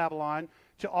over to Babylon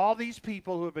to all these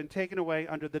people who have been taken away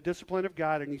under the discipline of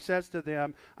God. And he says to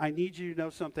them, I need you to know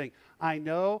something. I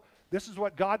know, this is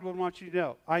what God would want you to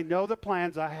know. I know the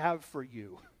plans I have for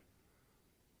you.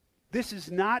 This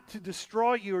is not to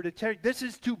destroy you or to tear you. This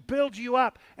is to build you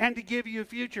up and to give you a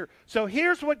future. So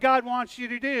here's what God wants you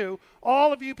to do,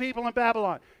 all of you people in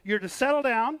Babylon. You're to settle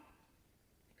down.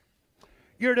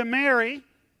 You're to marry.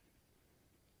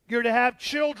 You're to have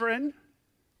children.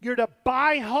 You're to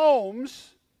buy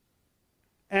homes.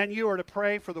 And you are to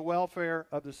pray for the welfare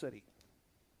of the city.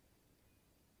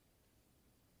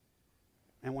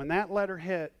 And when that letter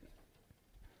hit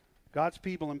God's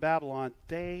people in Babylon,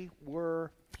 they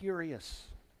were furious.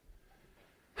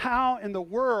 How in the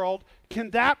world can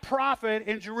that prophet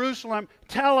in Jerusalem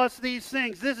tell us these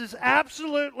things? This is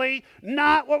absolutely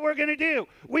not what we're going to do.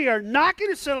 We are not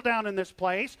going to settle down in this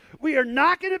place. We are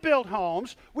not going to build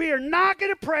homes. We are not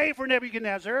going to pray for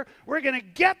Nebuchadnezzar. We're going to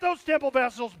get those temple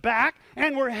vessels back,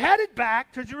 and we're headed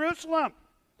back to Jerusalem.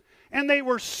 And they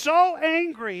were so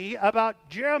angry about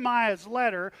Jeremiah's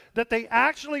letter that they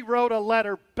actually wrote a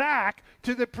letter back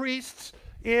to the priests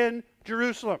in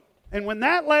Jerusalem. And when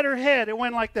that letter hit, it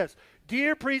went like this.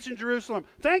 Dear priests in Jerusalem,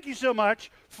 thank you so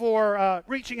much for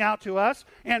reaching out to us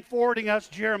and forwarding us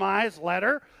Jeremiah's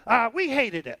letter. We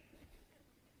hated it.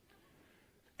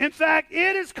 In fact,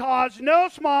 it has caused no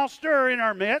small stir in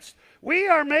our midst. We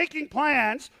are making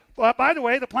plans. By the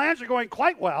way, the plans are going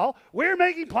quite well. We're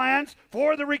making plans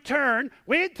for the return.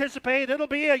 We anticipate it'll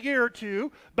be a year or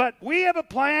two, but we have a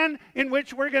plan in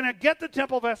which we're going to get the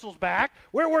temple vessels back.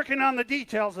 We're working on the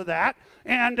details of that,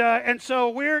 and so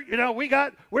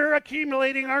we're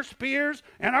accumulating our spears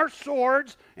and our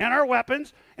swords and our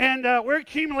weapons, and we're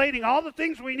accumulating all the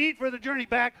things we need for the journey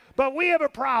back. But we have a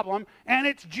problem, and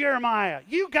it's Jeremiah.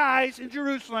 You guys in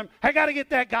Jerusalem have got to get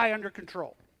that guy under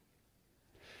control.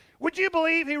 Would you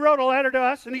believe he wrote a letter to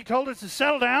us and he told us to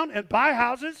settle down and buy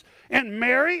houses and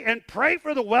marry and pray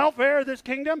for the welfare of this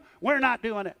kingdom? We're not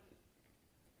doing it.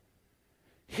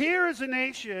 Here is a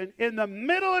nation in the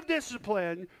middle of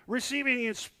discipline receiving an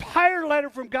inspired letter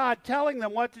from God telling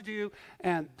them what to do,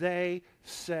 and they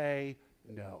say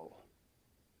no.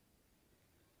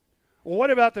 Well,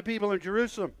 what about the people in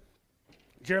Jerusalem?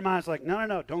 Jeremiah's like,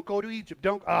 no, don't go to Egypt.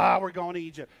 We're going to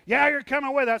Egypt. Yeah, you're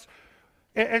coming with us.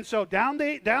 And so down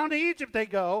to Egypt they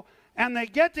go, and they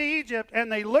get to Egypt,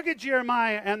 and they look at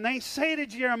Jeremiah, and they say to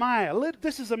Jeremiah,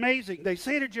 this is amazing. They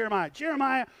say to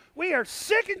Jeremiah, we are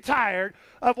sick and tired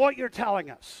of what you're telling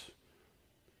us.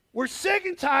 We're sick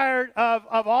and tired of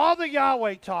all the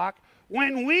Yahweh talk.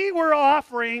 When we were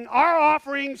offering our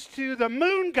offerings to the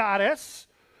moon goddess,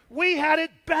 we had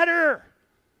it better.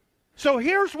 So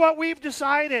here's what we've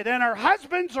decided, and our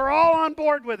husbands are all on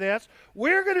board with this.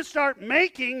 We're going to start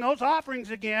making those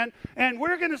offerings again, and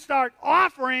we're going to start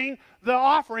offering the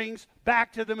offerings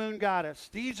back to the moon goddess.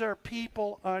 These are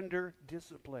people under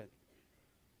discipline.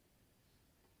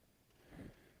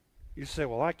 You say,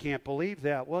 well, I can't believe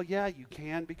that. Well, yeah, you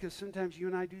can, because sometimes you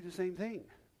and I do the same thing.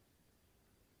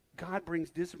 God brings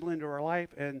discipline to our life,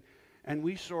 and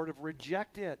we sort of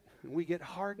reject it, and we get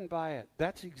hardened by it.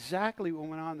 That's exactly what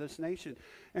went on in this nation.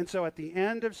 And so at the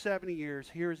end of 70 years,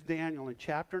 here's Daniel in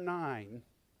chapter 9,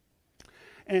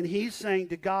 and he's saying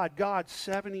to God,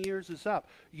 70 years is up.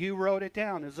 You wrote it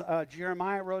down. As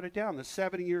Jeremiah wrote it down. The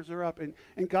 70 years are up.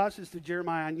 And God says to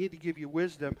Jeremiah, I need to give you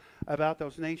wisdom about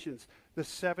those nations. The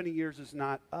 70 years is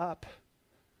not up.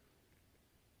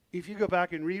 If you go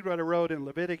back and read what I wrote in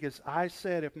Leviticus, I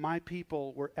said if my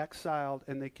people were exiled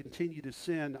and they continue to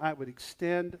sin, I would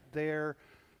extend their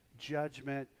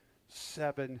judgment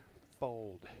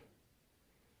sevenfold.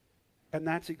 And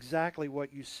that's exactly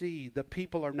what you see. The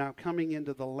people are now coming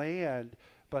into the land,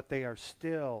 but they are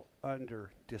still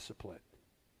under discipline.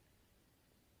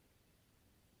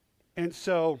 And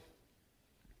so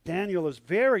Daniel is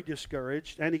very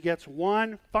discouraged, and he gets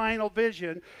one final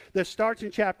vision that starts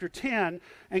in chapter 10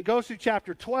 and goes through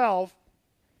chapter 12.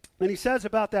 And he says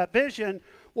about that vision,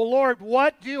 well, Lord,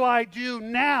 what do I do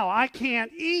now? I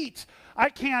can't eat. I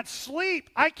can't sleep.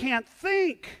 I can't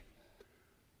think.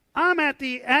 I'm at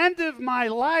the end of my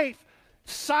life.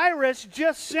 Cyrus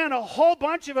just sent a whole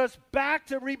bunch of us back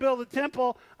to rebuild the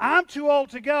temple. I'm too old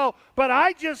to go, but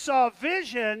I just saw a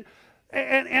vision.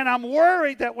 And I'm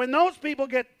worried that when those people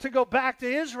get to go back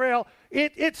to Israel,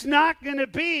 it's not going to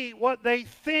be what they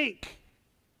think.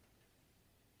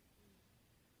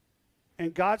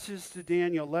 And God says to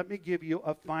Daniel, let me give you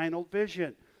a final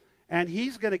vision. And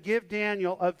he's going to give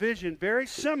Daniel a vision very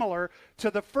similar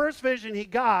to the first vision he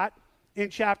got in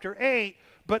chapter 8.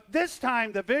 But this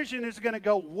time the vision is going to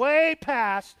go way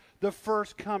past the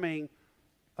first coming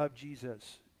of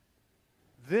Jesus.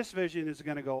 This vision is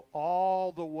going to go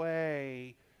all the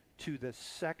way to the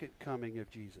second coming of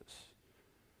Jesus.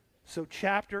 So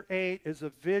chapter 8 is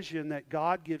a vision that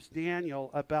God gives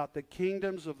Daniel about the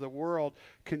kingdoms of the world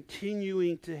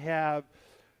continuing to have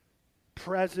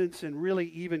presence and really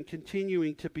even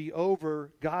continuing to be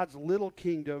over God's little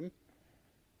kingdom.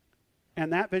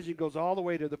 And that vision goes all the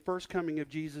way to the first coming of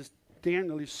Jesus.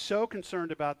 Daniel is so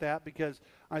concerned about that because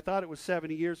I thought it was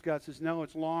 70 years. God says, no,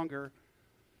 it's longer.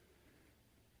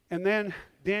 And then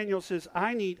Daniel says,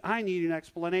 I need an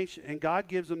explanation. And God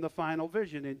gives him the final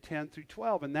vision in 10 through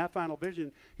 12. And that final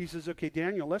vision, he says, okay,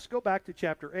 Daniel, let's go back to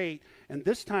chapter 8. And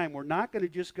this time we're not going to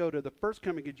just go to the first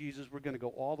coming of Jesus. We're going to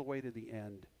go all the way to the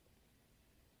end.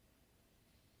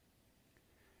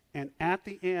 And at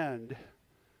the end,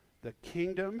 the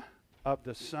kingdom of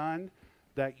the Son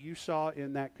that you saw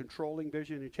in that controlling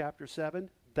vision in chapter 7,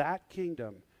 that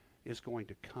kingdom is going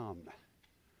to come.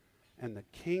 And the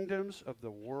kingdoms of the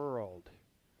world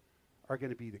are going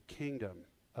to be the kingdom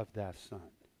of that Son.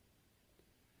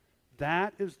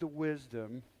 That is the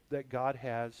wisdom that God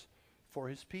has for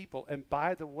his people. And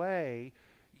by the way,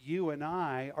 you and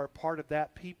I are part of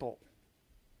that people.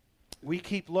 We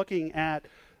keep looking at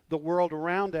the world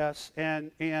around us,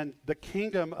 and the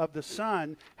kingdom of the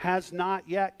Son has not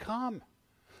yet come.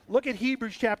 Look at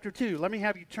Hebrews chapter 2. Let me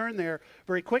have you turn there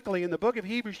very quickly. In the book of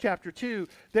Hebrews chapter 2,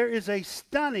 there is a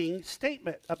stunning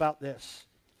statement about this.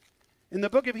 In the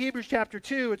book of Hebrews chapter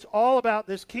 2, it's all about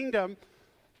this kingdom,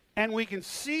 and we can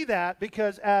see that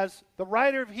because as the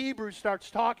writer of Hebrews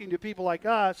starts talking to people like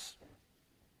us,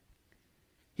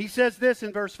 he says this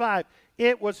in verse 5,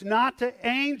 "It was not to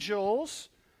angels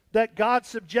that God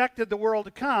subjected the world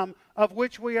to come, of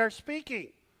which we are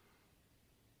speaking."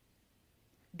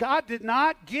 God did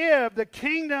not give the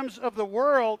kingdoms of the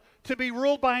world to be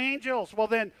ruled by angels. Well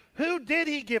then, who did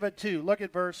he give it to? Look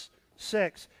at verse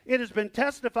 6. "It has been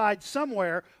testified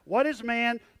somewhere, what is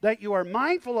man that you are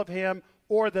mindful of him,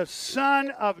 or the Son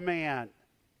of Man?"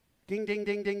 Ding, ding,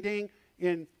 ding, ding, ding.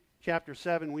 In chapter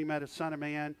 7, we met a Son of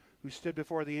Man who stood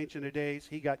before the Ancient of Days.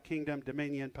 He got kingdom,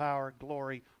 dominion, power,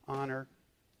 glory, honor.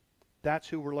 That's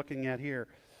who we're looking at here.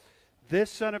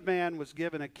 This Son of Man was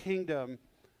given a kingdom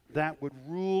that would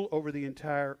rule over the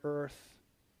entire earth.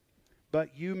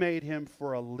 But you made him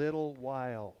for a little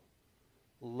while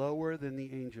lower than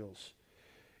the angels.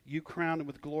 You crowned him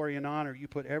with glory and honor. You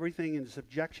put everything in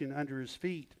subjection under his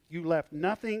feet. You left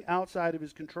nothing outside of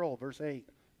his control. Verse 8.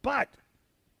 But,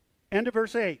 end of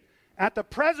verse 8, at the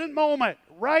present moment,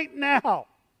 right now,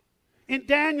 in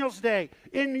Daniel's day,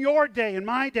 in your day, in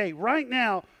my day, right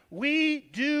now, we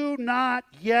do not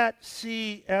yet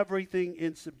see everything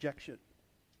in subjection.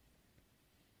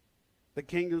 The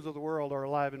kingdoms of the world are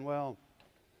alive and well.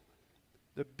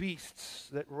 The beasts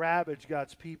that ravage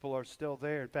God's people are still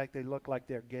there. In fact, they look like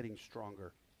they're getting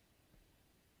stronger.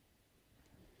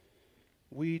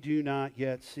 We do not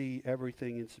yet see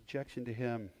everything in subjection to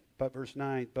him. But verse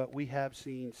 9, but we have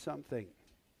seen something.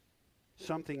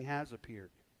 Something has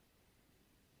appeared.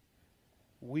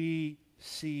 We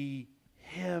see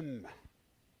him.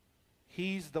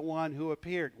 He's the one who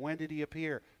appeared. When did he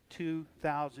appear?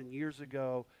 2,000 years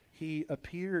ago, he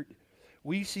appeared.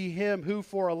 We see him who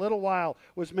for a little while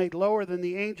was made lower than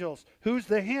the angels. Who's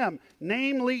the him?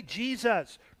 Namely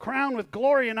Jesus, crowned with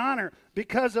glory and honor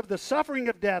because of the suffering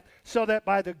of death, so that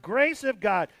by the grace of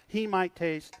God he might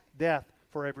taste death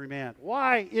for every man.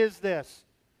 Why is this?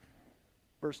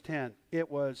 Verse 10,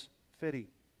 it was fitting.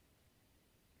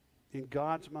 In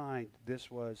God's mind,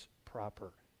 this was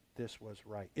proper. This was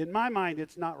right. In my mind,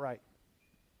 it's not right.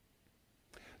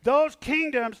 Those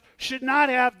kingdoms should not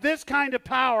have this kind of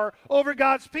power over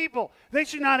God's people. They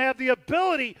should not have the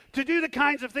ability to do the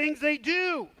kinds of things they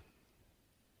do.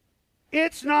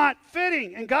 It's not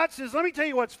fitting. And God says, let me tell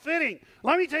you what's fitting.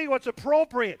 Let me tell you what's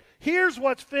appropriate. Here's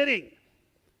what's fitting.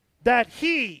 That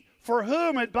he, for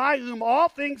whom and by whom all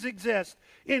things exist,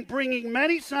 in bringing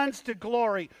many sons to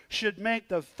glory, should make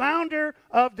the founder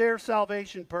of their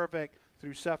salvation perfect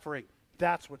through suffering.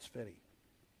 That's what's fitting.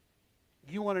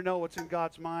 You want to know what's in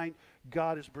God's mind?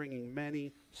 God is bringing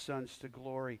many sons to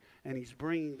glory, and he's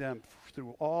bringing them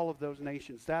through all of those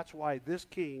nations. That's why this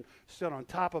king stood on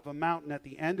top of a mountain at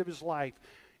the end of his life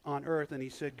on earth, and he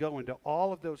said, go into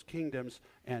all of those kingdoms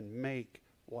and make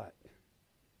what?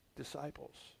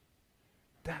 Disciples.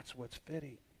 That's what's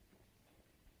fitting.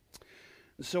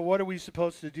 So what are we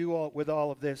supposed to do with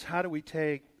all of this? How do we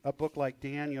take a book like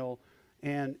Daniel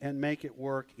and make it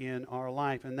work in our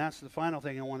life? And that's the final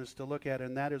thing I want us to look at,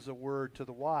 and that is a word to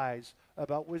the wise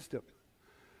about wisdom.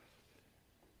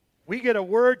 We get a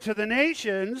word to the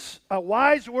nations, a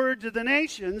wise word to the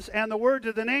nations, and the word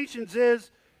to the nations is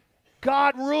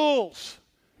God rules.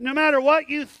 No matter what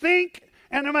you think,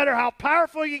 and no matter how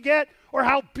powerful you get or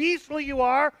how beastly you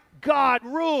are, God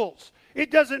rules.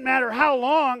 It doesn't matter how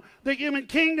long the human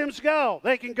kingdoms go.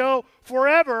 They can go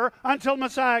forever until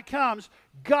Messiah comes.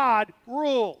 God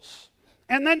rules.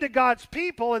 And then to God's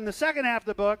people in the second half of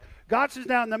the book, God says,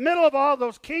 now in the middle of all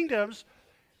those kingdoms,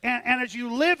 and as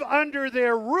you live under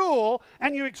their rule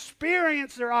and you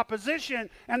experience their opposition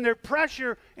and their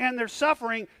pressure and their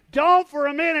suffering, don't for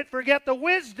a minute forget the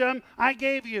wisdom I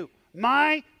gave you.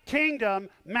 My kingdom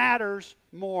matters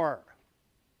more.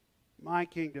 My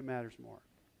kingdom matters more.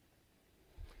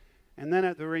 And then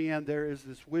at the very end, there is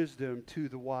this wisdom to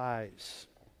the wise.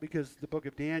 Because the book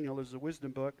of Daniel is a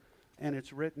wisdom book, and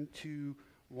it's written to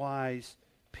wise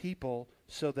people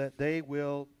so that they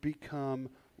will become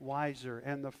wiser.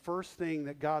 And the first thing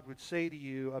that God would say to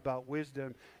you about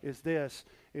wisdom is this: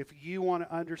 if you want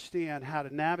to understand how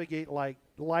to navigate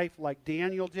life like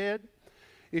Daniel did,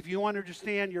 If you want to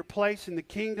understand your place in the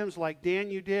kingdoms like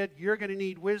Daniel did, you're going to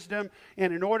need wisdom.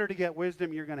 And in order to get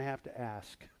wisdom, you're going to have to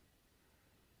ask.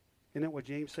 Isn't that what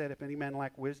James said? If any man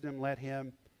lack wisdom, let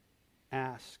him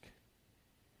ask.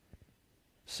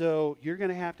 So you're going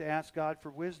to have to ask God for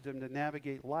wisdom to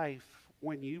navigate life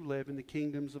when you live in the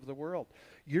kingdoms of the world.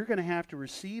 You're going to have to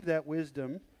receive that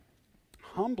wisdom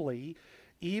humbly,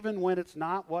 even when it's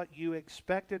not what you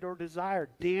expected or desired.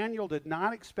 Daniel did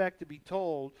not expect to be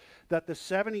told that the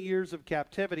 70 years of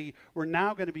captivity were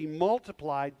now going to be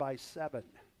multiplied by 7.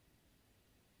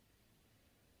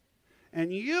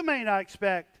 And you may not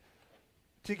expect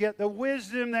to get the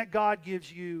wisdom that God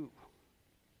gives you.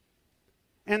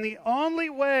 And the only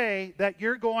way that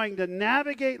you're going to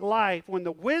navigate life when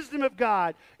the wisdom of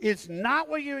God is not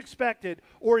what you expected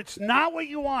or it's not what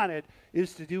you wanted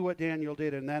is to do what Daniel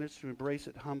did, and that is to embrace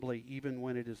it humbly, even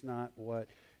when it is not what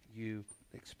you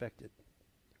expected.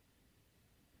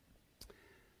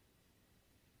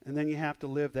 And then you have to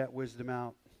live that wisdom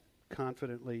out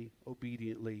confidently,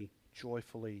 obediently,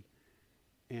 joyfully,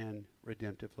 and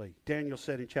redemptively. Daniel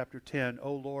said in chapter 10,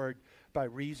 "O Lord, by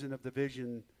reason of the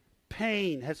vision,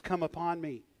 pain has come upon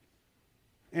me,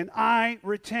 and I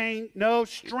retain no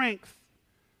strength."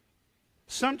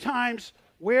 Sometimes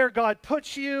where God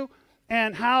puts you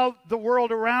and how the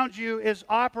world around you is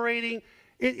operating,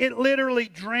 it literally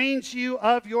drains you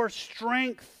of your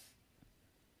strength.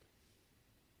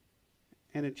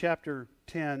 And in chapter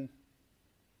 10,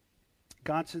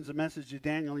 God sends a message to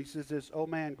Daniel. He says this, "O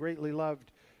man, greatly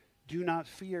loved, do not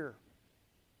fear.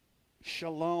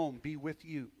 Shalom be with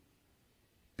you.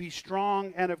 Be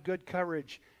strong and of good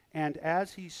courage." And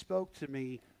as he spoke to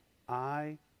me,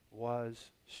 I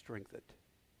was strengthened.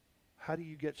 How do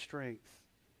you get strength?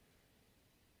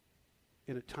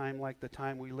 In a time like the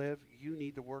time we live, you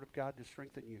need the Word of God to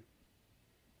strengthen you.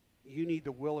 You need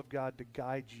the will of God to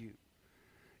guide you.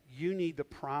 You need the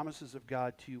promises of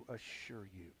God to assure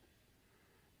you.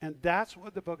 And that's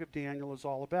what the book of Daniel is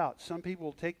all about. Some people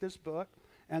will take this book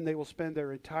and they will spend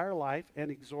their entire life and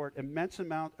exert immense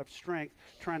amount of strength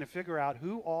trying to figure out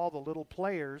who all the little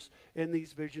players in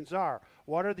these visions are.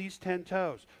 What are these 10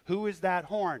 toes? Who is that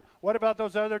horn? What about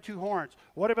those other 2 horns?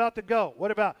 What about the goat?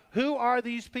 Who are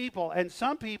these people? And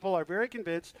some people are very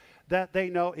convinced that they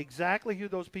know exactly who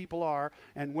those people are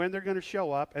and when they're going to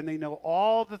show up, and they know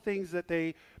all the things that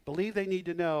they believe they need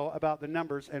to know about the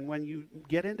numbers. And when you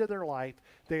get into their life,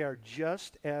 they are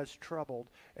just as troubled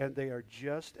and they are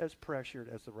just as pressured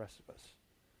as the rest of us.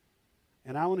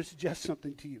 And I want to suggest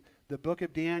something to you. The book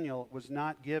of Daniel was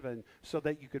not given so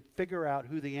that you could figure out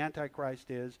who the Antichrist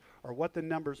is or what the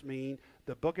numbers mean.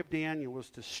 The book of Daniel was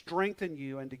to strengthen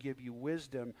you and to give you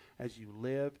wisdom as you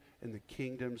live in the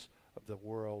kingdoms of the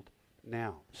world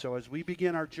now. So as we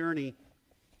begin our journey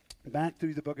back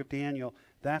through the book of Daniel,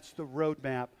 that's the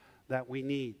roadmap that we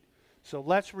need. So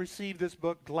let's receive this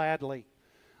book gladly.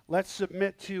 Let's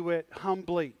submit to it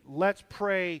humbly. Let's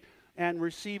pray and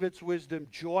receive its wisdom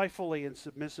joyfully and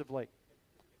submissively.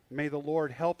 May the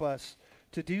Lord help us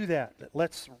to do that.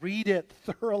 Let's read it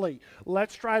thoroughly.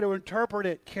 Let's try to interpret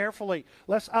it carefully.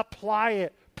 Let's apply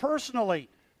it personally.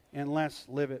 And let's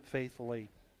live it faithfully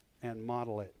and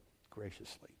model it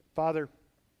graciously. Father,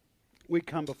 we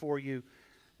come before you.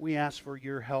 We ask for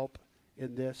your help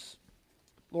in this.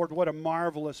 Lord, what a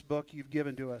marvelous book you've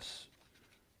given to us.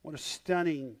 What a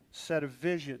stunning set of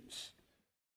visions